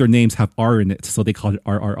the three of their names have R in it, so they called it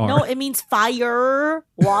RRR. No, it means fire,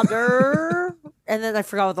 water, and then I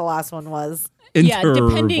forgot what the last one was.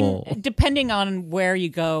 Interval. Yeah, depending on where you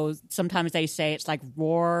go, sometimes they say it's like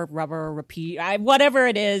roar, rubber, repeat, whatever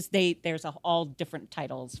it is. There's all different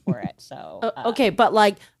titles for it. So Okay, but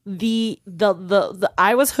like the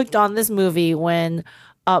I was hooked on this movie when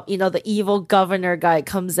the evil governor guy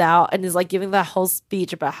comes out and is like giving that whole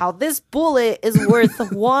speech about how this bullet is worth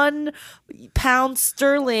 £1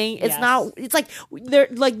 sterling. It's Yes. not. It's like they're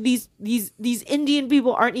like these Indian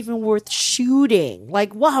people aren't even worth shooting.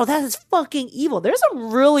 Like, wow, that is fucking evil. There's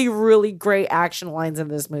some really, really great action lines in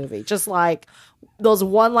this movie. Just like those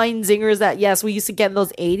one-line zingers that yes, we used to get in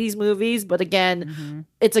those 80s movies, but again,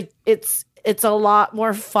 it's a lot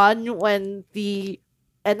more fun when the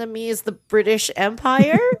enemy is the British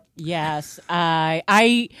Empire. yes,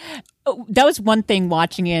 I that was one thing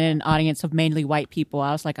watching in an audience of mainly white people.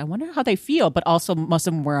 I was like, I wonder how they feel, but also most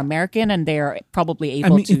of them were American and they're probably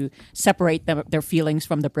able to separate their feelings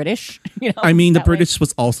from the British. I mean, the that way. British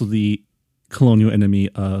was also the colonial enemy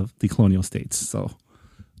of the colonial states, so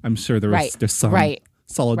I'm sure there's some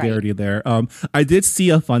solidarity there. I did see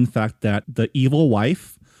a fun fact that the evil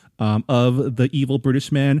wife of the evil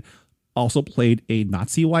British man also played a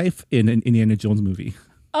Nazi wife in an Indiana Jones movie.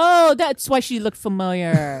 Oh, that's why she looked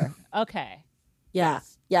familiar. Okay. Yeah.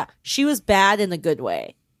 Yeah. She was bad in a good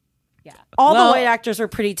way. Yeah. All the white actors were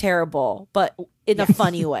pretty terrible, but in a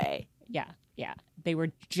funny way. Yeah. Yeah. They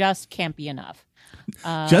were just campy enough.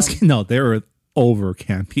 They were over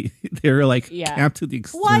campy. They were like camp to the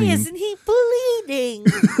extreme. Why isn't he bleeding?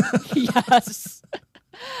 Yes.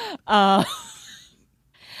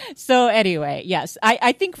 So anyway, yes.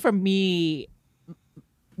 I think for me,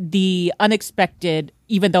 the unexpected,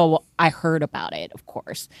 even though I heard about it, of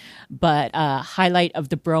course, but highlight of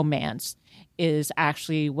the bromance is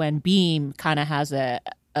actually when Beam kind of has a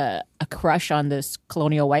crush on this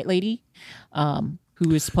colonial white lady,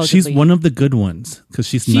 who is supposedly... She's one of the good ones because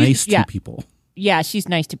she's nice to people. Yeah, she's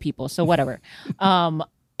nice to people, so whatever.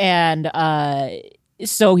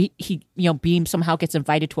 So he Beam somehow gets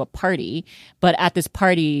invited to a party, but at this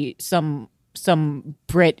party, some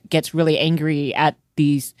Brit gets really angry at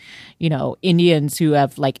these, Indians who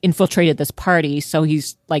have like infiltrated this party. So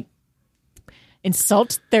he's like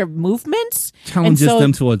insults their movements, challenges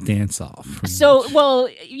them to a dance off. So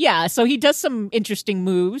he does some interesting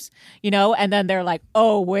moves, and then they're like,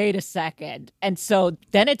 oh, wait a second. And so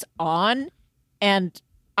then it's on, and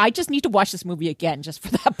I just need to watch this movie again just for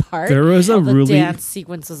that part. There was the dance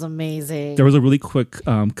sequence was amazing. There was a really quick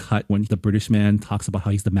cut when the British man talks about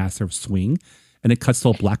how he's the master of swing, and it cuts to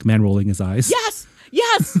a black man rolling his eyes. Yes.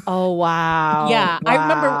 Oh, wow. Yeah. Wow. I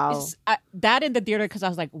remember that in the theater because I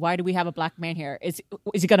was like, why do we have a black man here? Is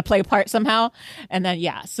he going to play a part somehow? And then,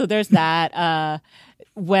 so there's that.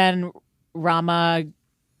 When Rama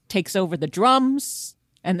takes over the drums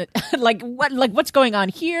and what's going on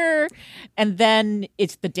here? And then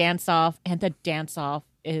it's the dance off, and the dance off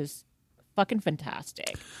is fucking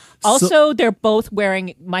fantastic. Also, they're both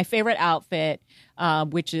wearing my favorite outfit,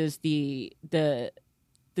 which is the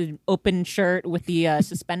open shirt with the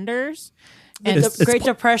suspenders. And the Great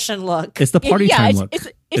Depression look. It's the party time look.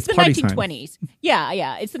 It's the 1920s.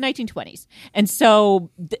 Yeah, it's the 1920s. And so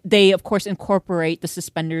they, of course, incorporate the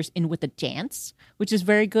suspenders in with the dance, which is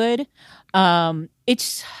very good.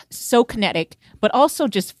 It's so kinetic, but also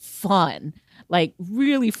just fun. Like,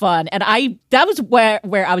 really fun. And that was where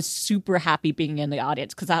I was super happy being in the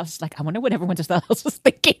audience, because I was like, I wonder what everyone else was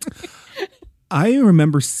thinking. I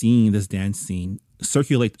remember seeing this dance scene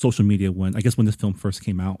circulate social media when this film first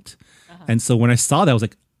came out. And so when I saw that, I was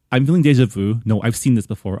like, I'm feeling deja vu. No, I've seen this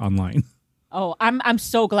before online. Oh, I'm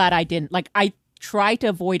so glad I didn't. Like, I try to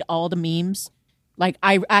avoid all the memes. Like,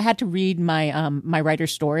 I had to read my my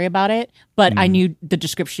writer's story about it, but I knew the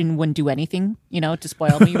description wouldn't do anything, to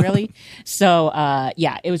spoil me, really. So,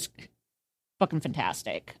 it was fucking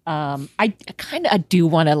fantastic. I kind of do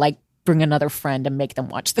want to, bring another friend and make them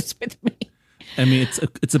watch this with me. I mean,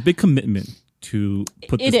 it's a big commitment to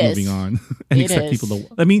put this movie on and expect people to...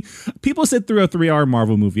 I mean, people sit through a 3-hour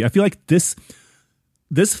Marvel movie. I feel like this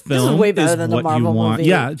film is way better than the Marvel movie.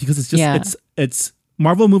 Yeah, because it's just it's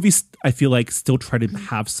Marvel movies. I feel like still try to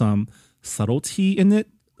have some subtlety in it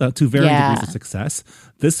to varying degrees of success.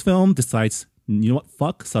 This film decides, you know what?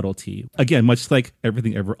 Fuck subtlety. Again, much like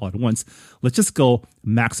Everything Ever All at Once. Let's just go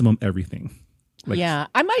maximum everything. I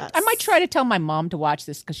might try to tell my mom to watch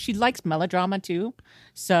this because she likes melodrama too.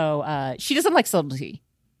 So she doesn't like subtlety.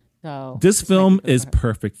 So this film is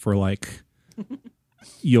perfect for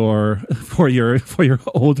your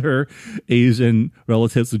older Asian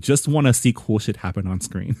relatives who just want to see cool shit happen on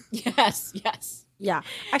screen. Yes. Yeah.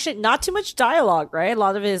 Actually, not too much dialogue, right? A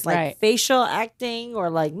lot of it is facial acting or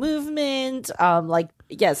movement.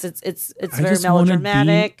 Yes, it's very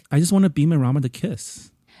melodramatic. I just want to beam and Rama to kiss.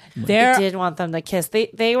 I did want them to kiss.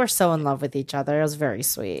 They were so in love with each other. It was very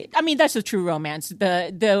sweet. I mean, that's a true romance.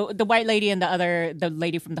 The white lady and the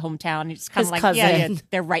lady from the hometown. It's kind of like cousin.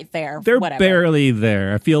 they're right there. They're whatever. barely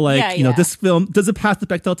there. I feel like this film, does it pass the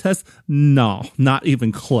Bechdel test? No, not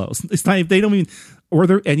even close. It's not. They don't even. Were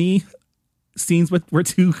there any scenes where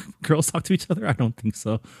two girls talk to each other? I don't think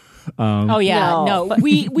so. No.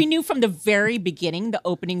 We knew from the very beginning, the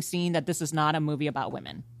opening scene, that this is not a movie about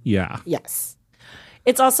women. Yeah. Yes.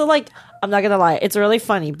 It's also I'm not gonna lie, it's really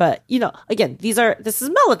funny, but again, this is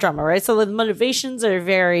melodrama, right? So the motivations are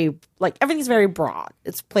very everything's very broad.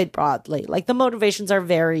 It's played broadly. The motivations are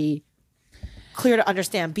very clear to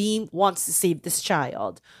understand. Beam wants to save this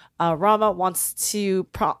child. Rama wants to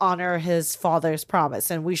honor his father's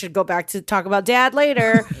promise, and we should go back to talk about Dad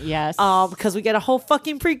later. Yes. Because we get a whole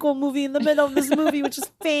fucking prequel movie in the middle of this movie, which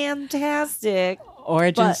is fantastic.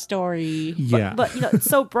 Origin story. Yeah. But it's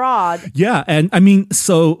so broad. Yeah, and I mean,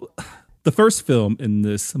 so the first film in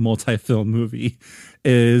this multi-film movie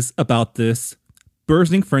is about this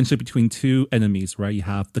burgeoning friendship between two enemies, right? You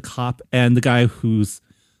have the cop and the guy who's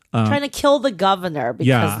Trying to kill the governor because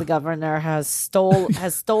yeah. the governor has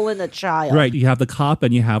stolen a child. right. You have the cop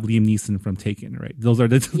and you have Liam Neeson from Taken, right? Those are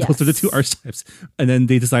the two archetypes, and then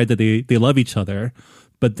they decide that they love each other,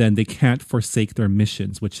 but then they can't forsake their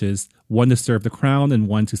missions, which is one to serve the crown and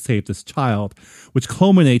one to save this child, which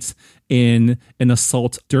culminates in an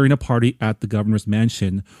assault during a party at the governor's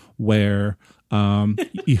mansion where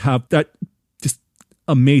you have that just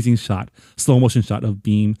amazing slow motion shot of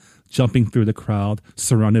Beam jumping through the crowd,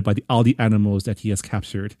 surrounded by all the animals that he has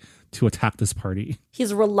captured to attack this party.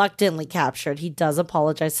 He's reluctantly captured. He does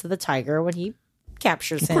apologize to the tiger when he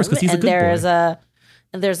captures him. Of course, because he's a good boy.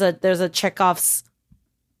 There's a Chekhov's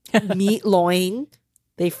meat loin.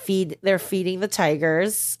 They're feeding the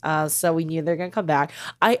tigers. So we knew they're gonna come back.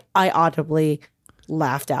 I audibly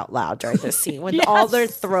laughed out loud during this scene when all their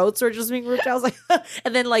throats were just being ripped out. I was like,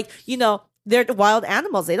 and then they're wild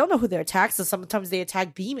animals. They don't know who they're attacked. So sometimes they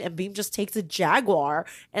attack Beam, and Beam just takes a jaguar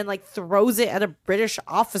and throws it at a British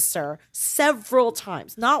officer several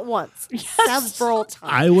times, not once, several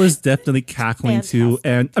times. I was definitely cackling too,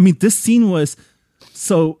 and I mean, this scene was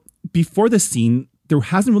so. Before this scene, there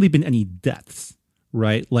hasn't really been any deaths,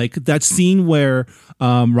 right? Like that scene where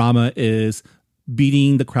Rama is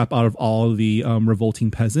beating the crap out of all the revolting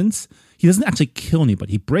peasants. He doesn't actually kill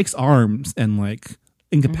anybody. He breaks arms and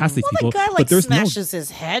incapacitates people. The guy but there's smashes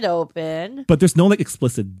his head open. But there's no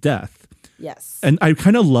explicit death. Yes. And I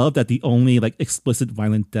kind of love that the only explicit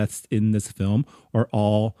violent deaths in this film are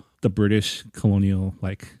all the British colonial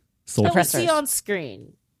soldiers. That we see on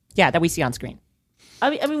screen. Yeah, that we see on screen.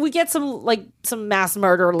 I mean, we get some mass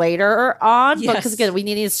murder later on, but because again, we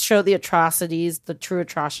need to show the true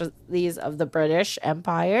atrocities of the British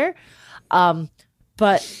Empire.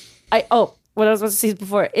 But what I was about to say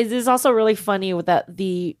before, it is also really funny with that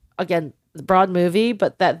the broad movie,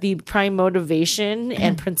 but that the prime motivation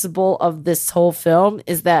and principle of this whole film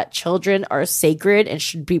is that children are sacred and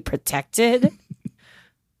should be protected.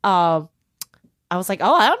 I was like,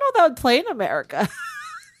 I don't know if that would play in America.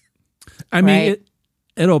 I mean,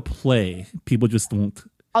 it'll play. People just don't.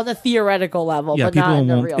 On the theoretical level, yeah, but people not in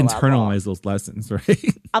the won't real internalize level. those lessons, right?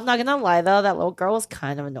 I'm not gonna lie though, that little girl was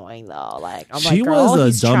kind of annoying though. She girl, was a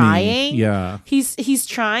he's dummy. trying. Yeah, he's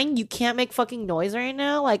trying. You can't make fucking noise right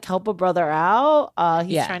now. Help a brother out.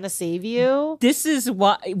 He's trying to save you. This is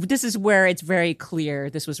where it's very clear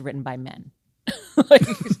this was written by men.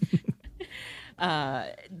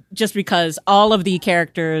 Just because all of the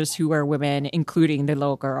characters who are women, including the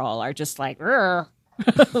little girl, are just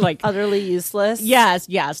utterly useless. Yes.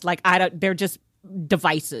 They're just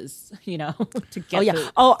devices, to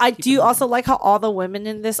get. I do also like how all the women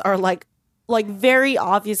in this are very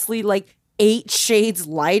obviously 8 shades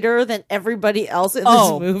lighter than everybody else in this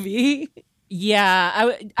movie.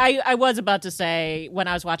 Yeah, I was about to say when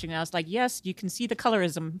I was watching it, I was like, yes, you can see the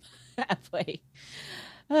colorism at play.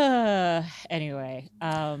 Anyway,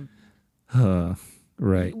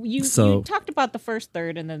 right. You talked about the first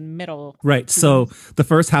third and the middle. Right. So the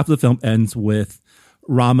first half of the film ends with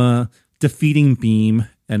Rama defeating Beam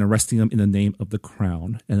and arresting him in the name of the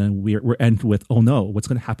crown. And then we're end with, oh no, what's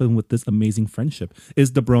going to happen with this amazing friendship?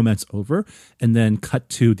 Is the bromance over? And then cut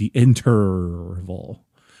to the interval,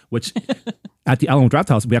 which at the Alamo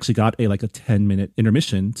Drafthouse, we actually got a 10-minute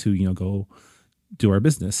intermission to, go do our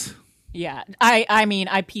business. Yeah, I mean,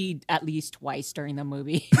 I peed at least twice during the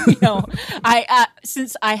movie.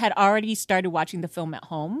 Since I had already started watching the film at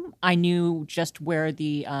home, I knew just where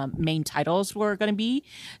the main titles were going to be.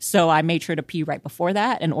 So I made sure to pee right before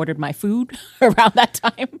that and ordered my food around that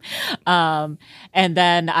time. And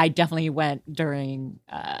then I definitely went during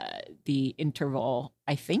the interval,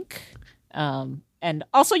 I think. And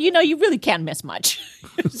also, you really can't miss much.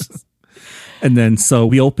 And then, so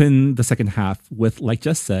we open the second half with, like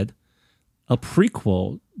Jess said, a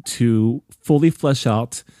prequel to fully flesh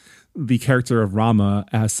out the character of Rama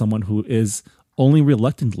as someone who is only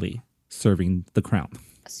reluctantly serving the crown.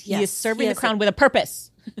 He is serving the crown with a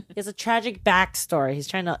purpose. He has a tragic backstory. He's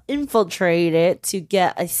trying to infiltrate it to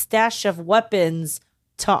get a stash of weapons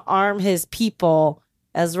to arm his people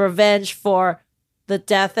as revenge for the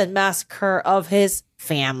death and massacre of his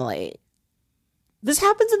family. This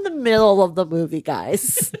happens in the middle of the movie,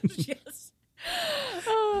 guys. Yes.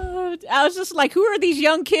 I was just like, who are these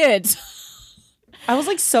young kids? I was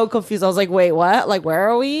like so confused. I was like, wait, what? Like, where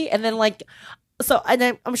are we? And then like, so,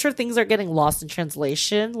 and I'm sure things are getting lost in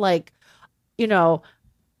translation. Like, you know,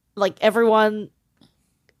 like everyone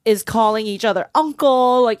is calling each other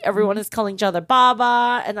uncle, like everyone is calling each other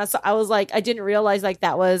baba. And I was like, I didn't realize like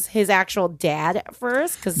that was his actual dad at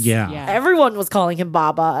first, because Yeah. everyone was calling him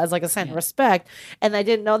baba as like a sign of respect. And I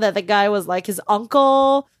didn't know that the guy was like his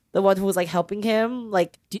uncle, the one who was like helping him.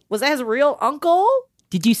 Like, was that his real uncle?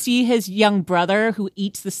 Did you see his young brother who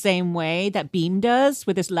eats the same way that Beam does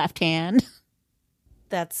with his left hand?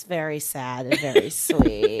 That's very sad and very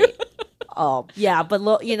sweet. Oh, yeah.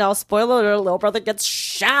 But, you know, spoiler alert, little brother gets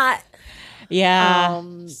shot. Yeah.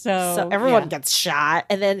 So everyone gets shot.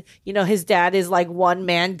 And then, you know, his dad is like one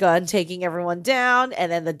man gun taking everyone down.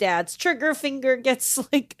 And then the dad's trigger finger gets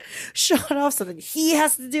like shot off. So then he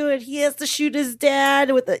has to do it. He has to shoot his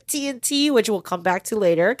dad with the TNT, which we'll come back to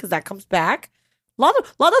later because that comes back. A lot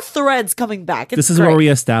of threads coming back. It's This is great. where we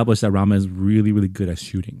establish that Rama is really, really good at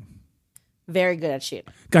shooting. Very good at shooting.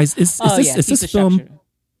 Guys, is he's this a film? sharpshooter.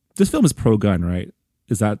 This film is pro gun, right?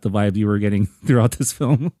 Is that the vibe you were getting throughout this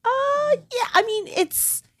film? Yeah, I mean,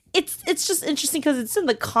 it's just interesting because it's in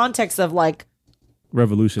the context of like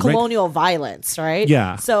Revolution, right? colonial violence, right?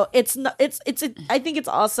 Yeah. So it's not. I think it's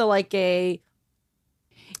also like a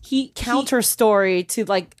counter story to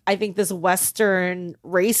like I think this Western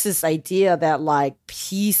racist idea that like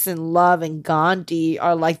peace and love and Gandhi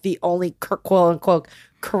are like the only quote unquote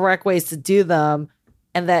correct ways to do them.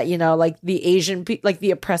 And that, you know, like the Asian, like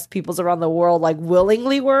the oppressed peoples around the world, like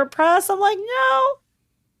willingly were oppressed. I'm like,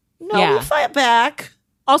 no, Yeah. we fight back.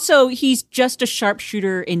 Also, he's just a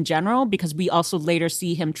sharpshooter in general because we also later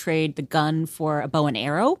see him trade the gun for a bow and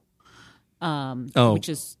arrow, which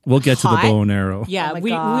is We'll get to the hot. bow and arrow. Yeah, Oh my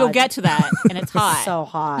we'll God. get to that, and it's hot. So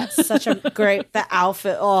hot. Such a great, the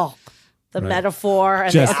outfit. Oh, the metaphor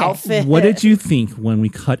and Jess, the outfit. what did you think when we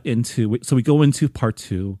cut into? So we go into part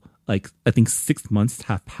 2. Like I think 6 months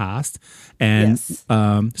have passed, and Yes.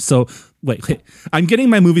 so wait, I'm getting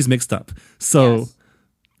my movies mixed up. So Yes.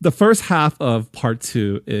 the first half of part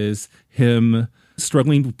 2 is him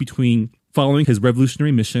struggling between following his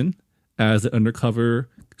revolutionary mission as an undercover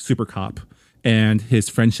super cop and his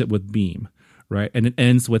friendship with Beam, right? And it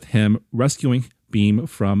ends with him rescuing Beam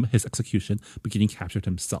from his execution, but getting captured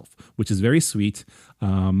himself, which is very sweet.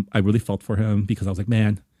 I really felt for him because I was like,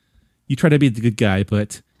 man, you try to be the good guy,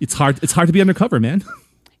 but it's hard to be undercover, man.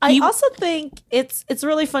 I also think it's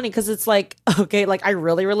really funny because it's like, okay, like I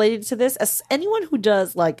really related to this as anyone who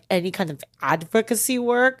does like any kind of advocacy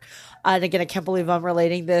work. And again, I can't believe I'm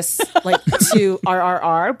relating this like to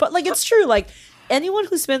RRR, but like it's true. Like anyone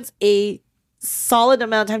who spends a solid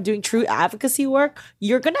amount of time doing true advocacy work,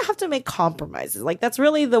 you're gonna have to make compromises. Like that's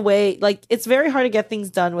really the way. Like it's very hard to get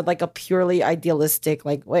things done with like a purely idealistic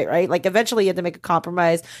like way, right? Like eventually you have to make a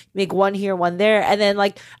compromise, make one here, one there, and then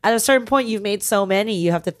like at a certain point you've made so many,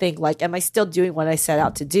 you have to think like, am I still doing what I set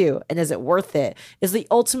out to do, and is it worth it? Is the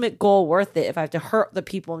ultimate goal worth it if I have to hurt the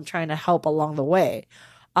people I'm trying to help along the way?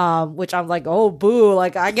 Which I'm like, oh boo,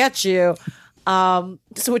 like I get you.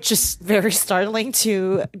 So it's just very startling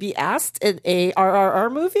to be asked in a RRR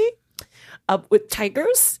movie with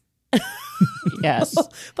tigers. Yes.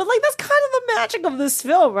 But like that's kind of the magic of this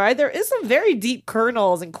film, right? There is some very deep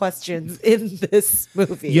kernels and questions in this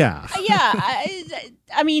movie. Yeah. Yeah,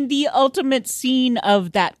 I mean, the ultimate scene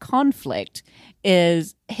of that conflict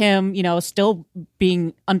is him, you know, still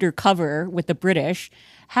being undercover with the British,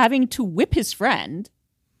 having to whip his friend,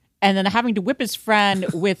 and then having to whip his friend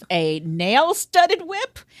with a nail-studded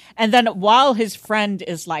whip, and then while his friend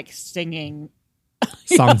is like singing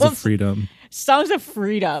Songs of Freedom. songs of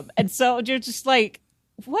freedom, and so you're just like,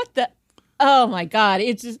 what the? Oh my God!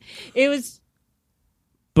 It was.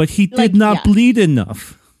 But he did Like, not yeah. bleed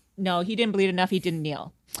enough. No, he didn't bleed enough. He didn't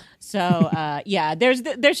kneel. So yeah, there's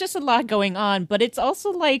just a lot going on, but it's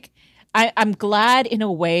also like I'm glad in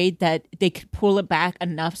a way that they could pull it back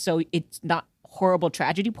enough so it's not horrible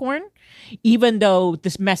tragedy porn, even though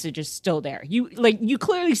this message is still there. You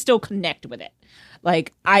clearly still connect with it.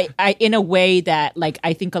 Like I in a way that like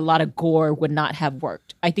I think a lot of gore would not have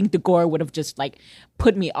worked. I think the gore would have just like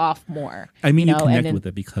put me off more. I mean, you know, and connect then- with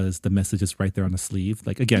it because the message is right there on the sleeve.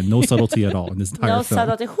 Like, again, no subtlety at all in this entire No film.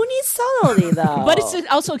 subtlety. Who needs subtlety though? But it's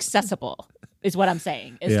also accessible, is what I'm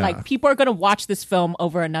saying. It's Yeah. like people are going to watch this film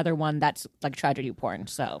over another one that's like tragedy porn.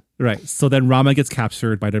 So Right. So then Rama gets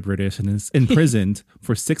captured by the British and is imprisoned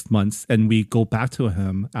for 6 months. And we go back to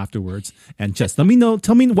him afterwards. And just tell me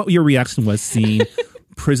what your reaction was seeing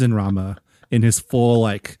prison Rama in his full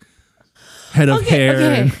like head of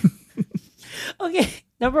hair. Okay. Okay.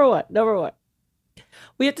 Number one.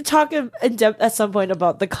 We have to talk in depth at some point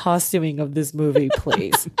about the costuming of this movie,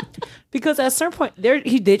 please. Because at a certain point,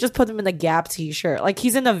 they just put him in a Gap t-shirt. Like,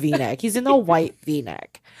 he's in a V-neck. He's in a white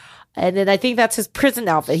V-neck. And then I think that's his prison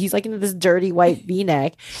outfit. He's like in this dirty white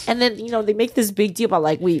V-neck. And then, they make this big deal about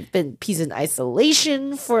like, he's in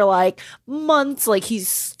isolation for like months. Like, he's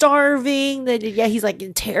starving. That he's like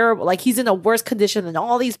in terrible, like he's in a worse condition than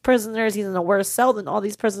all these prisoners. He's in a worse cell than all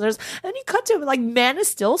these prisoners. And you cut to him like, man is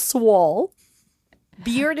still swole.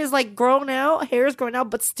 Beard is like grown out, hair is grown out,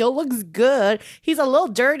 but still looks good. He's a little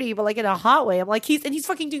dirty, but like in a hot way. I'm like, he's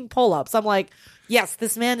fucking doing pull-ups. I'm like, yes,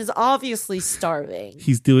 this man is obviously starving.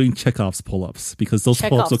 He's doing Chekhov's pull-ups because those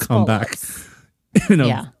pull-ups will come back in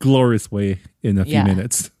a glorious way in a few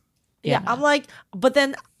minutes. Yeah, I'm like, but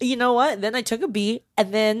then, you know what? Then I took a beat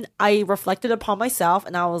and then I reflected upon myself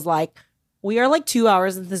and I was like, we are like 2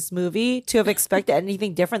 hours in this movie to have expected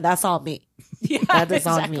anything different. That's on me. Yeah, that is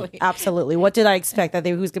on me. Absolutely. What did I expect? That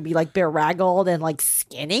he was going to be like beraggled and like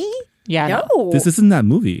skinny? Yeah. No. This isn't that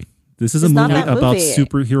movie. This is a movie about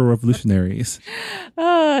superhero revolutionaries.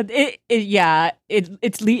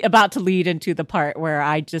 It's about to lead into the part where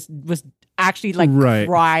I just was actually like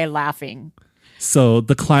cry laughing. So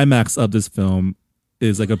the climax of this film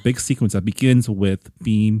is like a big sequence that begins with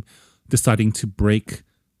Beam deciding to break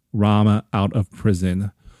Rama out of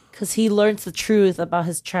prison. Because he learns the truth about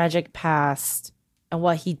his tragic past and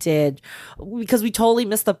what he did. Because we totally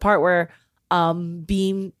missed the part where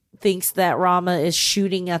Beam thinks that Rama is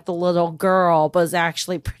shooting at the little girl, but is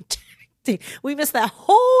actually protecting. We missed that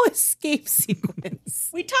whole escape sequence.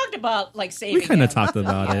 We talked about like saving. We kind of talked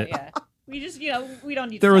about it. Yeah. We just, we don't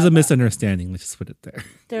need. There was a misunderstanding. Let's just put it there.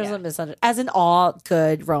 There's a misunderstanding. As in all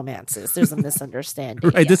good romances, there's a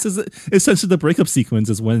misunderstanding. Right. This is essentially the breakup sequence.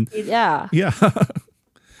 Is when. Yeah.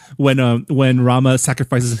 when Rama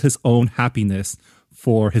sacrifices his own happiness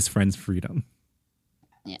for his friend's freedom.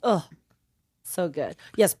 Yeah. Ugh. So good.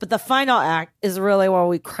 Yes, but the final act is really where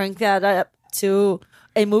we crank that up to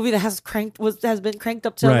a movie that has been cranked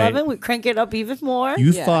up to 11. We crank it up even more.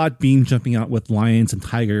 You thought Beam jumping out with lions and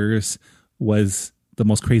tigers was the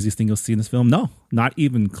most craziest thing you'll see in this film? No, not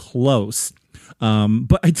even close.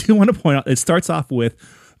 But I do want to point out, it starts off with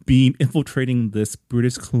Beam infiltrating this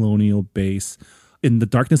British colonial base in the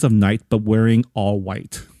darkness of night, but wearing all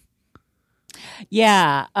white.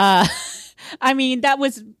 Yeah. I mean, that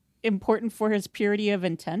was important for his purity of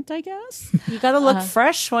intent, I guess. You got to look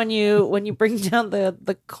fresh when you bring down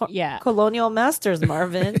the colonial masters,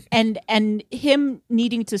 Marvin. and him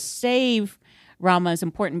needing to save Rama is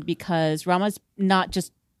important because Rama's not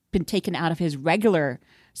just been taken out of his regular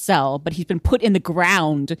cell, but he's been put in the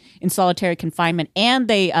ground in solitary confinement, and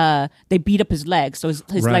they beat up his legs, so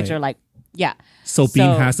his legs are like So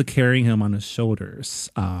Beam has to carry him on his shoulders.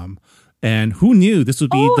 And who knew this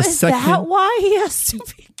would be the second? Is that why he has to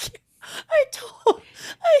be? I totally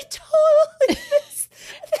missed.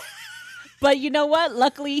 But you know what?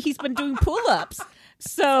 Luckily, he's been doing pull-ups.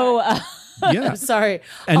 So I'm sorry.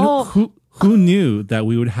 And who knew that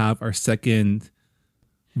we would have our second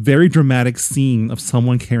very dramatic scene of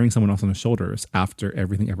someone carrying someone else on their shoulders after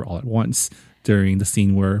Everything Ever All at Once, during the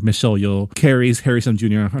scene where Michelle Yeoh carries Harrison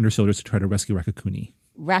Jr. on her shoulders to try to rescue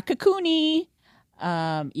Rakakuni.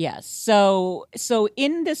 Yes. So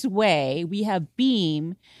in this way, we have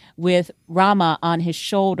Beam with Rama on his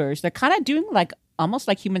shoulders. They're kind of doing like almost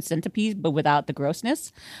like Human Centipede, but without the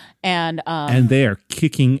grossness. And they are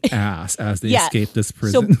kicking ass as they escape this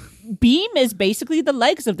prison. So Beam is basically the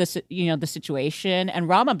legs of this, the situation, and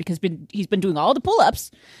Rama, because he's been doing all the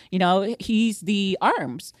pull-ups, he's the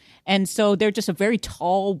arms. And so they're just a very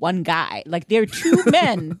tall one guy. Like they're two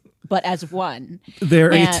men, but as one.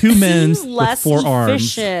 They're two men with four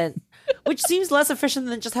arms. Which seems less efficient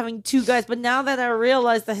than just having two guys. But now that I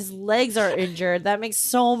realize that his legs are injured, that makes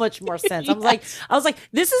so much more sense. I was like,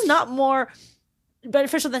 this is not more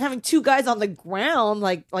beneficial than having two guys on the ground,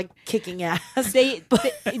 like kicking ass.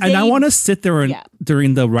 And I want to sit there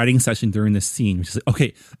during the writing session during this scene, which is like,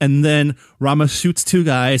 okay. And then Rama shoots two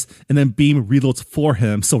guys, and then Beam reloads for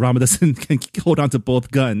him, so Rama can hold on to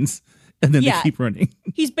both guns. And then they keep running.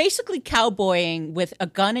 He's basically cowboying with a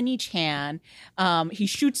gun in each hand. He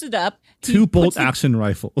shoots it up. Two bolt action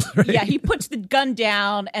rifles. Right? Yeah, he puts the gun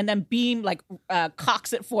down, and then Beam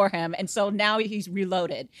cocks it for him, and so now he's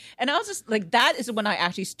reloaded. And I was just like, that is when I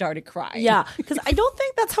actually started crying. Yeah, because I don't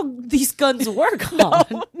think that's how these guns work. No.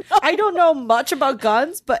 I don't know much about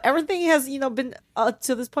guns, but everything has been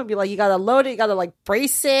to this point. Be like, you gotta load it, you gotta like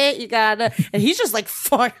brace it, and he's just like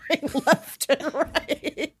firing left and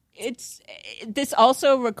right. This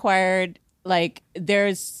also required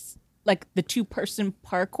there's like the 2-person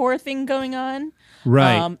parkour thing going on.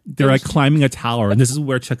 Right. They're it like was- climbing a tower. And this is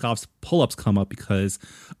where Chekhov's pull-ups come up because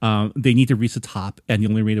they need to reach the top. And the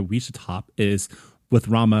only way to reach the top is with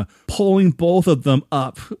Rama pulling both of them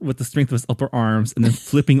up with the strength of his upper arms and then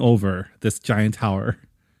flipping over this giant tower.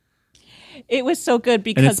 It was so good And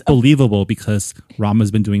because it's believable because Rama's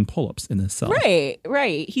been doing pull-ups in his cell.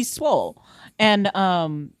 right. He's swole. And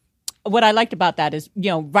what I liked about that is,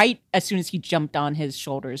 right as soon as he jumped on his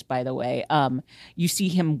shoulders, by the way, you see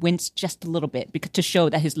him wince just a little bit because to show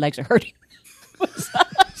that his legs are hurting.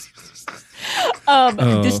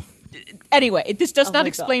 Anyway, this does not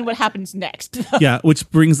explain what happens next. Yeah, which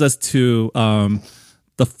brings us to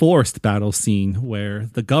the forest battle scene where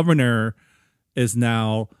the governor is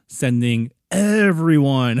now sending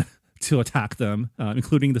everyone to attack them,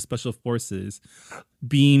 including the special forces.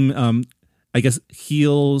 Beam, I guess,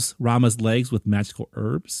 heals Rama's legs with magical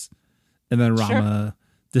herbs. And then Rama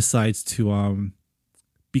decides to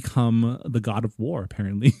become the god of war,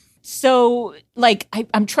 apparently. So, like,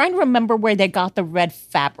 I'm trying to remember where they got the red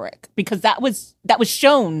fabric because that was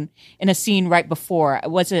shown in a scene right before.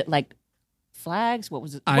 Was it like flags? What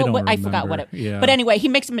was it? I don't I forgot what remember. it. Yeah. But anyway, he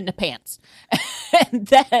makes them into pants, and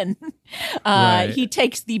then Right. he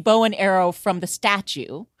takes the bow and arrow from the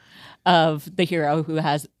statue of the hero who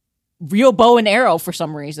has real bow and arrow for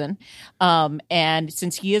some reason, and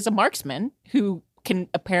since he is a marksman who can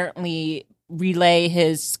apparently relay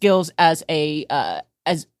his skills as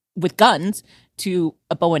with guns to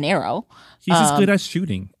a bow and arrow. He's just good at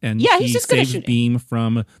shooting. And Yeah, he he's just good at saves shooting. Beam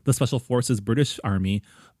from the Special Forces British Army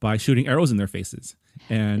by shooting arrows in their faces.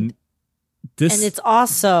 And this And it's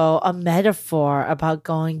also a metaphor about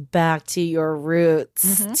going back to your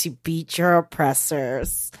roots to beat your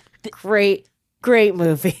oppressors. Great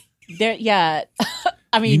movie. There, yeah.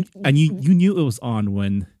 I mean, you knew it was on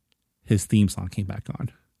when his theme song came back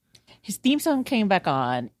on. his theme song came back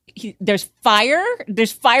on. There's fire.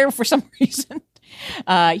 There's fire for some reason.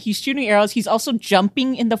 He's shooting arrows. He's also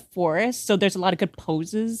jumping in the forest. So there's a lot of good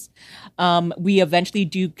poses. We eventually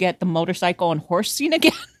do get the motorcycle and horse scene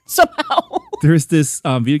again somehow. There's this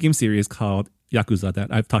video game series called Yakuza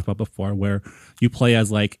that I've talked about before, where you play as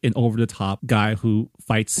like an over-the-top guy who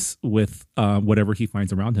fights with whatever he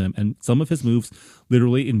finds around him. And some of his moves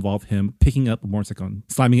literally involve him picking up a motorcycle and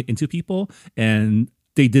slamming it into people. And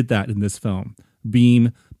they did that in this film.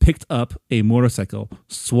 Beam picked up a motorcycle,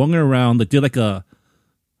 swung it around, did like a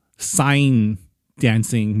sign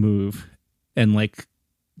dancing move, and like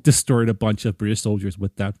destroyed a bunch of British soldiers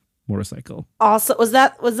with that motorcycle. Also, was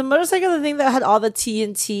the motorcycle the thing that had all the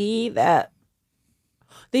TNT that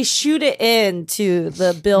they shoot it into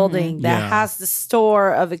the building that Yeah. has the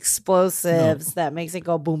store of explosives that makes it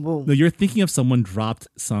go boom boom? No, you're thinking of someone dropped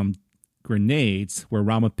some grenades where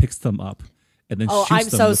Rama picks them up and then Oh, shoots I'm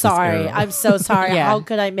them so with this sorry. arrow. I'm so sorry. Yeah. How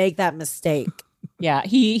could I make that mistake? Yeah,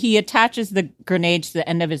 he attaches the grenades to the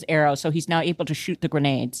end of his arrow, so he's now able to shoot the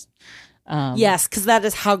grenades. Yes, because that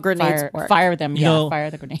is how grenades work. Fire them. You Yeah, know, fire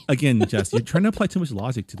the grenade. Again, Jess, you're trying to apply too much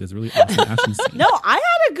logic to this really awesome action scene. No, I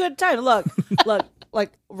had a good time. Look,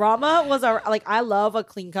 like Rama was I love a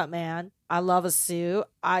clean cut man. I love a suit.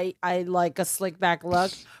 I like a slick back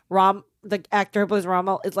look. The actor who plays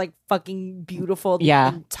Rama is like fucking beautiful the Yeah.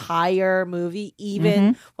 entire movie,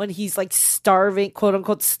 even when he's like starving, quote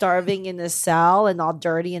unquote starving in his cell and all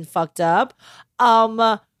dirty and fucked up.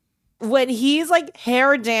 When he's like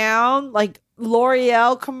hair down, like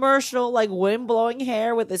L'Oreal commercial, like wind blowing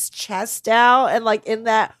hair with his chest out and like in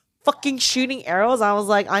that fucking shooting arrows, I was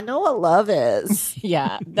like, I know what love is.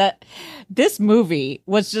 Yeah, this movie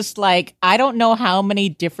was just like, I don't know how many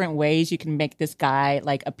different ways you can make this guy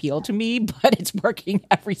like appeal to me, but it's working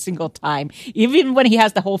every single time. Even when he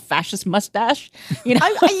has the whole fascist mustache, you know. I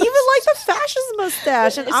even like the fascist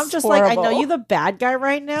mustache, and I'm It's just like, I know horrible. you're the bad guy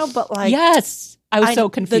right now, but like, Yes, I was so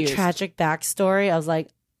confused. The tragic backstory, I was like,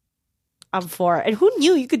 I'm for it. And who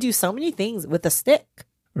knew you could do so many things with a stick?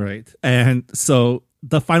 Right. And so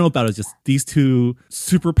the final battle is just these two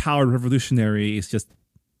superpowered revolutionaries just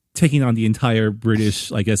taking on the entire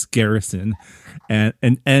British, I guess, garrison, and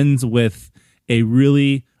ends with a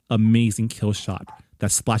really amazing kill shot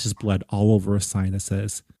that splashes blood all over a sign that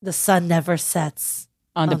says, The sun never sets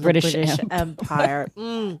on the British, Empire.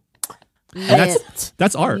 And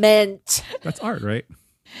that's art. Mint. That's art, right?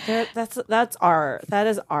 That's art. That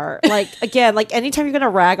is art. Like, again, like anytime you're gonna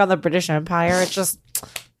rag on the British Empire, it's just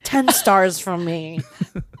 10 stars from me.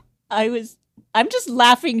 I'm just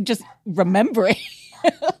laughing, just remembering.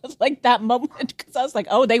 like that moment because I was like,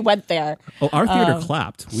 oh, they went there. Oh, our theater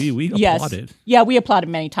clapped. We applauded. Yeah, we applauded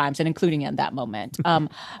many times, and including in that moment.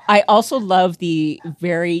 I also love the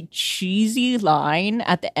very cheesy line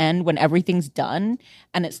at the end when everything's done,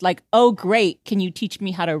 and it's like, "Oh, great! Can you teach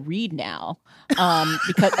me how to read now?"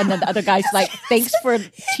 Because and then the other guy's like, "Thanks for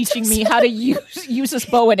teaching me how to use this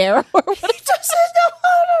bow and arrow." Or what? He doesn't know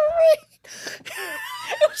how to read.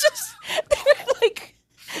 It was just they were like.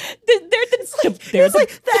 There's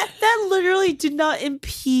like that literally did not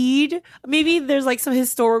impede. Maybe there's like some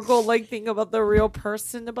historical like thing about the real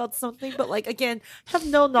person about something, but like again, have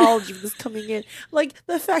no knowledge of this coming in. Like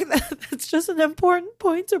the fact that that's just an important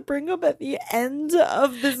point to bring up at the end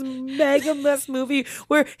of this mega mess movie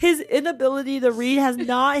where his inability to read has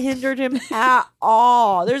not hindered him at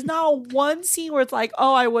all. There's not one scene where it's like,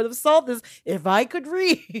 oh, I would have solved this if I could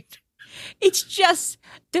read. It's just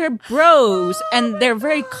they're bros and they're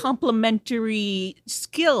very complementary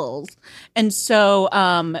skills. And so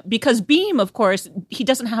because Beam, of course, he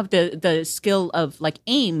doesn't have the skill of like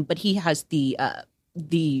aim, but he has the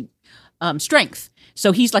strength.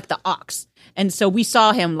 So he's like the ox. And so we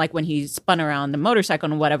saw him like when he spun around the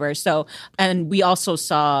motorcycle and whatever. So and we also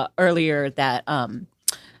saw earlier that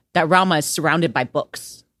that Rama is surrounded by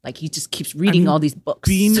books. Like he just keeps reading all these books.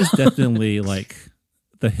 Beam is definitely like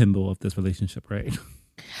the himbo of this relationship, right?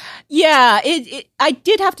 Yeah, I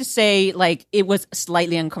did have to say, like, it was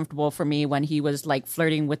slightly uncomfortable for me when he was like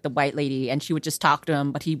flirting with the white lady, and she would just talk to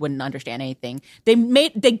him, but he wouldn't understand anything.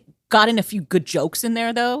 They got in a few good jokes in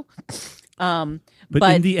there, though. But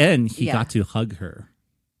in the end, he got to hug her.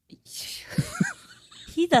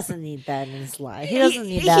 He doesn't need that in his life. He doesn't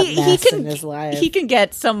need that mess in his life. He can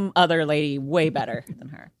get some other lady way better than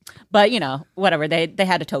her. But, you know, whatever. They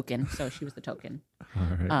had a token, so she was the token. All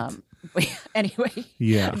right. Anyway.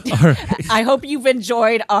 Yeah. All right. I hope you've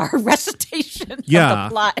enjoyed our recitation of the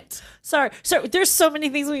plot. Sorry. There's so many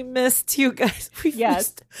things we missed, you guys.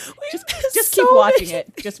 Just keep watching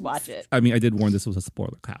it. Just watch it. I mean, I did warn this was a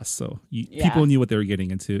spoiler cast, so people knew what they were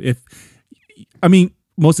getting into.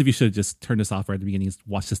 Most of you should have just turned this off right at the beginning and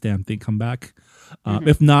watch this damn thing come back.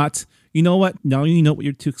 If not, you know what? Now you know what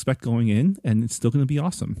you're to expect going in, and it's still going to be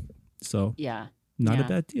awesome. So, not a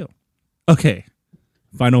bad deal. Okay,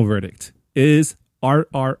 final verdict. Is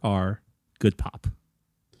RRR good pop?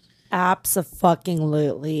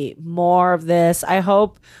 Absolutely. More of this. I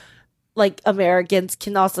hope like Americans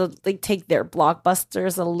can also like take their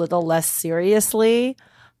blockbusters a little less seriously.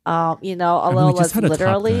 A little less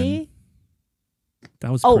literally.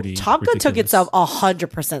 That was pretty Top Gun took ridiculous. itself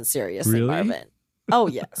 100% seriously, Really? Marvin. Oh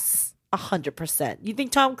yes, 100%. You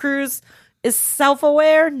think Tom Cruise is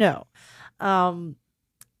self-aware? No.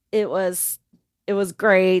 It was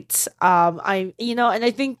great. And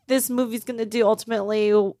I think this movie's gonna do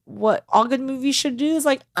ultimately what all good movies should do is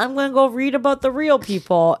like I'm gonna go read about the real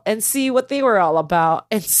people and see what they were all about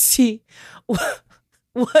and see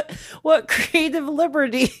what creative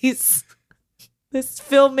liberties this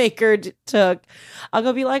filmmaker took. I'm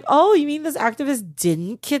gonna be like, oh, you mean this activist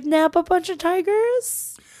didn't kidnap a bunch of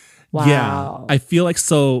tigers? Wow. Yeah, I feel like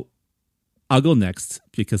so. I'll go next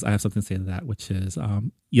because I have something to say to that, which is,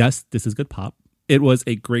 yes, this is good pop. It was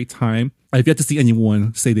a great time. I've yet to see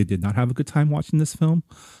anyone say they did not have a good time watching this film.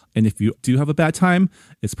 And if you do have a bad time,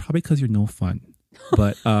 it's probably because you're no fun.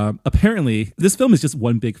 But apparently, this film is just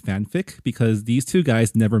one big fanfic because these two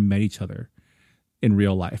guys never met each other in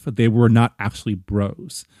real life. They were not actually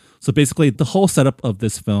bros. So basically, the whole setup of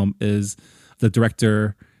this film is the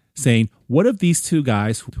director saying, what if these two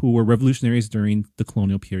guys who were revolutionaries during the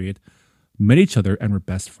colonial period met each other and were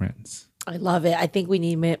best friends? I love it. I think we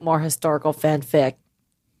need more historical fanfic.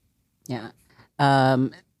 Yeah.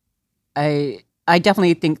 I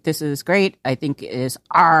definitely think this is great. I think it is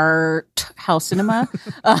art house cinema.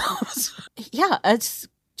 It's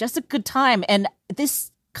just a good time. And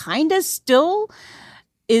this kind of still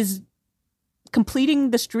is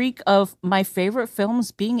completing the streak of my favorite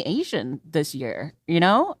films being Asian this year.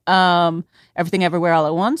 Everything Everywhere All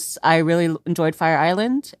at Once. I really enjoyed Fire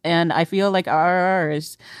Island, and I feel like RRR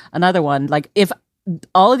is another one. Like if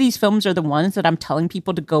all of these films are the ones that I'm telling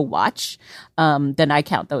people to go watch, then I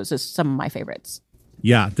count those as some of my favorites.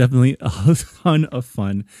 Yeah, definitely a ton of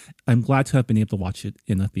fun. I'm glad to have been able to watch it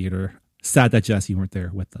in a theater. Sad that Jess, you weren't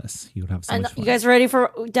there with us. You would have so much fun. You guys ready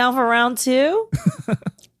down for round 2?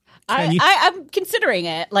 I'm considering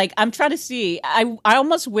it. Like I'm trying to see. I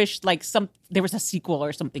almost wish like there was a sequel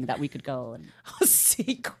or something that we could go and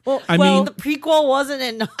sequel. I mean- the prequel wasn't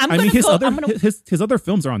enough. I mean, his other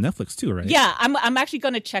films are on Netflix too, right? Yeah, I'm actually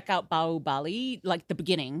going to check out Bahubali, like the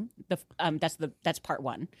beginning. That's part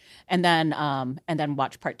 1, and then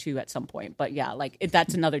watch part 2 at some point. But yeah, like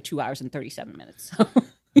that's another 2 hours and 37 minutes.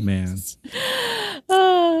 Man,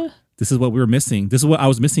 this is what we were missing. This is what I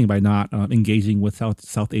was missing by not engaging with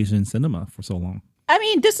South Asian cinema for so long. I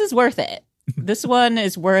mean, this is worth it. This one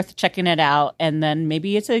is worth checking it out, and then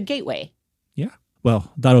maybe it's a gateway. Yeah.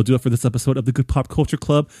 Well, that'll do it for this episode of the Good Pop Culture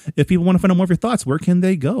Club. If people want to find out more of your thoughts, where can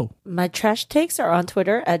they go? My trash takes are on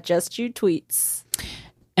Twitter at JustYouTweets.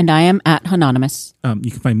 And I am at Anonymous. You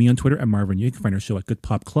can find me on Twitter at Marvin Yu. You can find our show at Good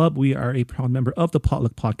Pop Club. We are a proud member of the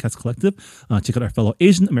Potluck Podcast Collective. Check out our fellow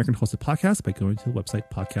Asian American hosted podcast by going to the website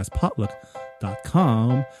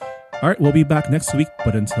podcastpotluck.com. All right, we'll be back next week.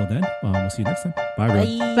 But until then, we'll see you next time. Bye,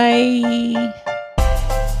 everyone. Bye.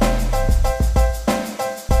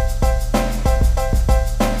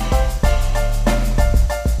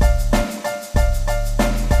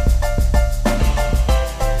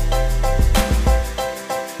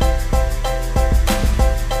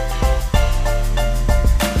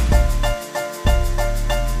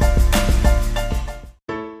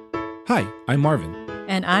 Hi, I'm Marvin.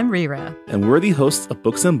 And I'm Rira. And we're the hosts of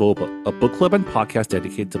Books and Boba, a book club and podcast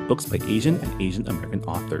dedicated to books by Asian and Asian American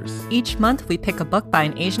authors. Each month, we pick a book by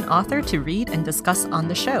an Asian author to read and discuss on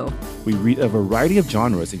the show. We read a variety of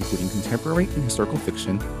genres, including contemporary and historical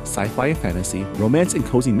fiction, sci-fi and fantasy, romance and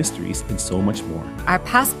cozy mysteries, and so much more. Our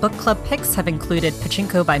past book club picks have included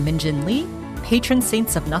Pachinko by Minjin Lee, Patron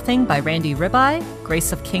Saints of Nothing by Randy Ribeye,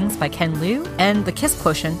 Grace of Kings by Ken Liu, and The Kiss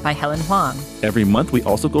Quotient by Helen Huang. Every month, we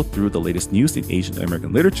also go through the latest news in Asian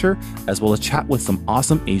American literature, as well as chat with some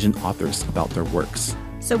awesome Asian authors about their works.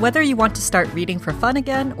 So whether you want to start reading for fun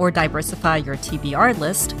again or diversify your TBR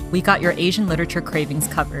list, we got your Asian literature cravings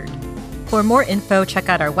covered. For more info, check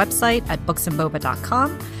out our website at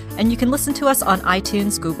booksandboba.com, and you can listen to us on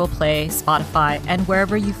iTunes, Google Play, Spotify, and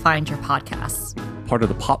wherever you find your podcasts. Part of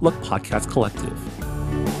the Potluck Podcast Collective.